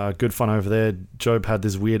 Good fun over there. Job had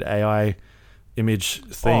this weird AI image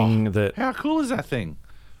thing that... How cool is that thing?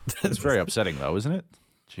 It's very upsetting though, isn't it?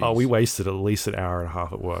 Jeez. Oh, we wasted at least an hour and a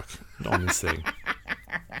half at work on this thing.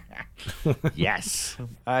 Yes.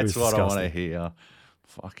 That's what I want to hear.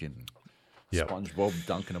 Fucking SpongeBob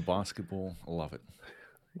dunking a basketball. I love it.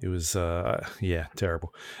 It was,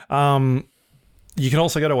 terrible. You can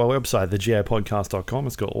also go to our website, thegapodcast.com.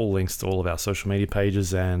 It's got all links to all of our social media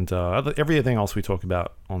pages and everything else we talk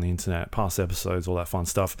about on the internet, past episodes, all that fun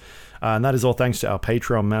stuff. And that is all thanks to our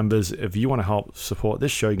Patreon members. If you want to help support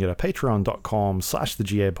this show, you can go to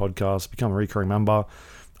patreon.com/thegapodcast, become a recurring member.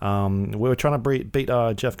 We were trying to beat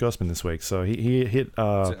Jeff Gerstmann this week, so he hit,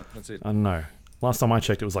 That's it. I don't know. Last time I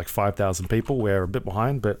checked, it was like 5,000 people. We're a bit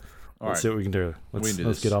behind, but let's see what we can do.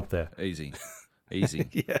 Let's get up there. Easy.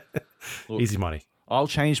 Yeah. Look, easy money. I'll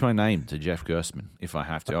change my name to Jeff Gerstmann if I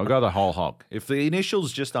have to. I'll go the whole hog. If the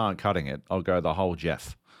initials just aren't cutting it, I'll go the whole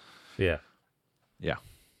Jeff. Yeah.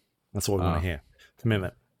 That's what we want to hear.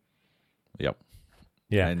 Commitment. Yep.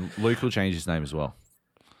 Yeah. And Luke will change his name as well.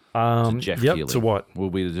 To Jeff Keighley. To what? We'll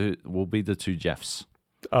be the two Jeffs.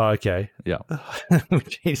 Oh, okay. Yeah. We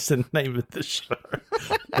changed the name of the show.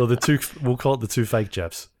 Or we'll call it the 2 fake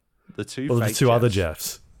Jeffs. The 2 or fake the 2 Jeffs. Other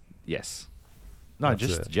Jeffs. Yes. No, That's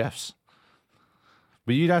just it. Jeffs.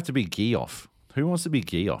 But you'd have to be Geoff. Who wants to be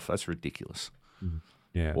Geoff? That's ridiculous.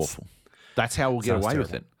 Yeah. Awful. That's how we'll get away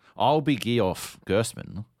with it. I'll be Geoff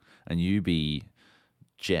Gerstmann, and you be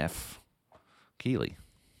Jeff Keighley.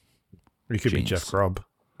 Or you could be Jinx. Jeff Grubb,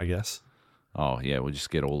 I guess. Oh, yeah, we'll just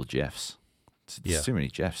get all the Jeffs. It's too many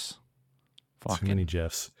Jeffs. Too many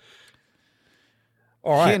Jeffs.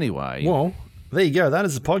 All right. Anyway. Well, there you go. That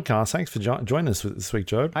is the podcast. Thanks for joining us this week,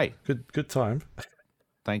 Job. Hey. Good time.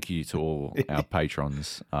 Thank you to all our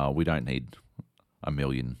patrons. We don't need 1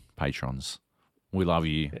 million patrons. We love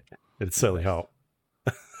you. It'd certainly help.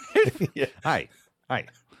 Yeah. Hey. I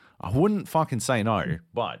wouldn't fucking say no,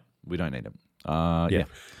 but we don't need them. Yeah.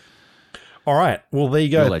 All right. Well, there you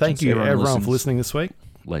go. Legends. Thank you, everyone listens. for listening this week.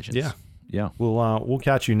 Legends. Yeah. Yeah. We'll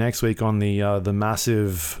catch you next week on the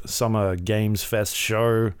massive Summer Games Fest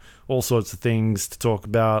show. All sorts of things to talk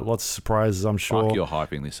about. Lots of surprises, I'm sure. Fuck, you're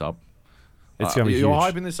hyping this up. It's going to be You're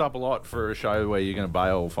huge. hyping this up a lot for a show where you're going to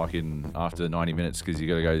bail fucking after 90 minutes because you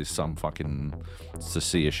got to go to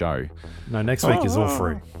see a show. No, next week is all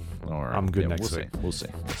free. All right. I'm good next week. We'll see.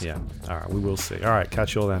 Yeah. All right. We will see. All right.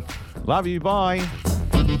 Catch you all then. Love you. Bye.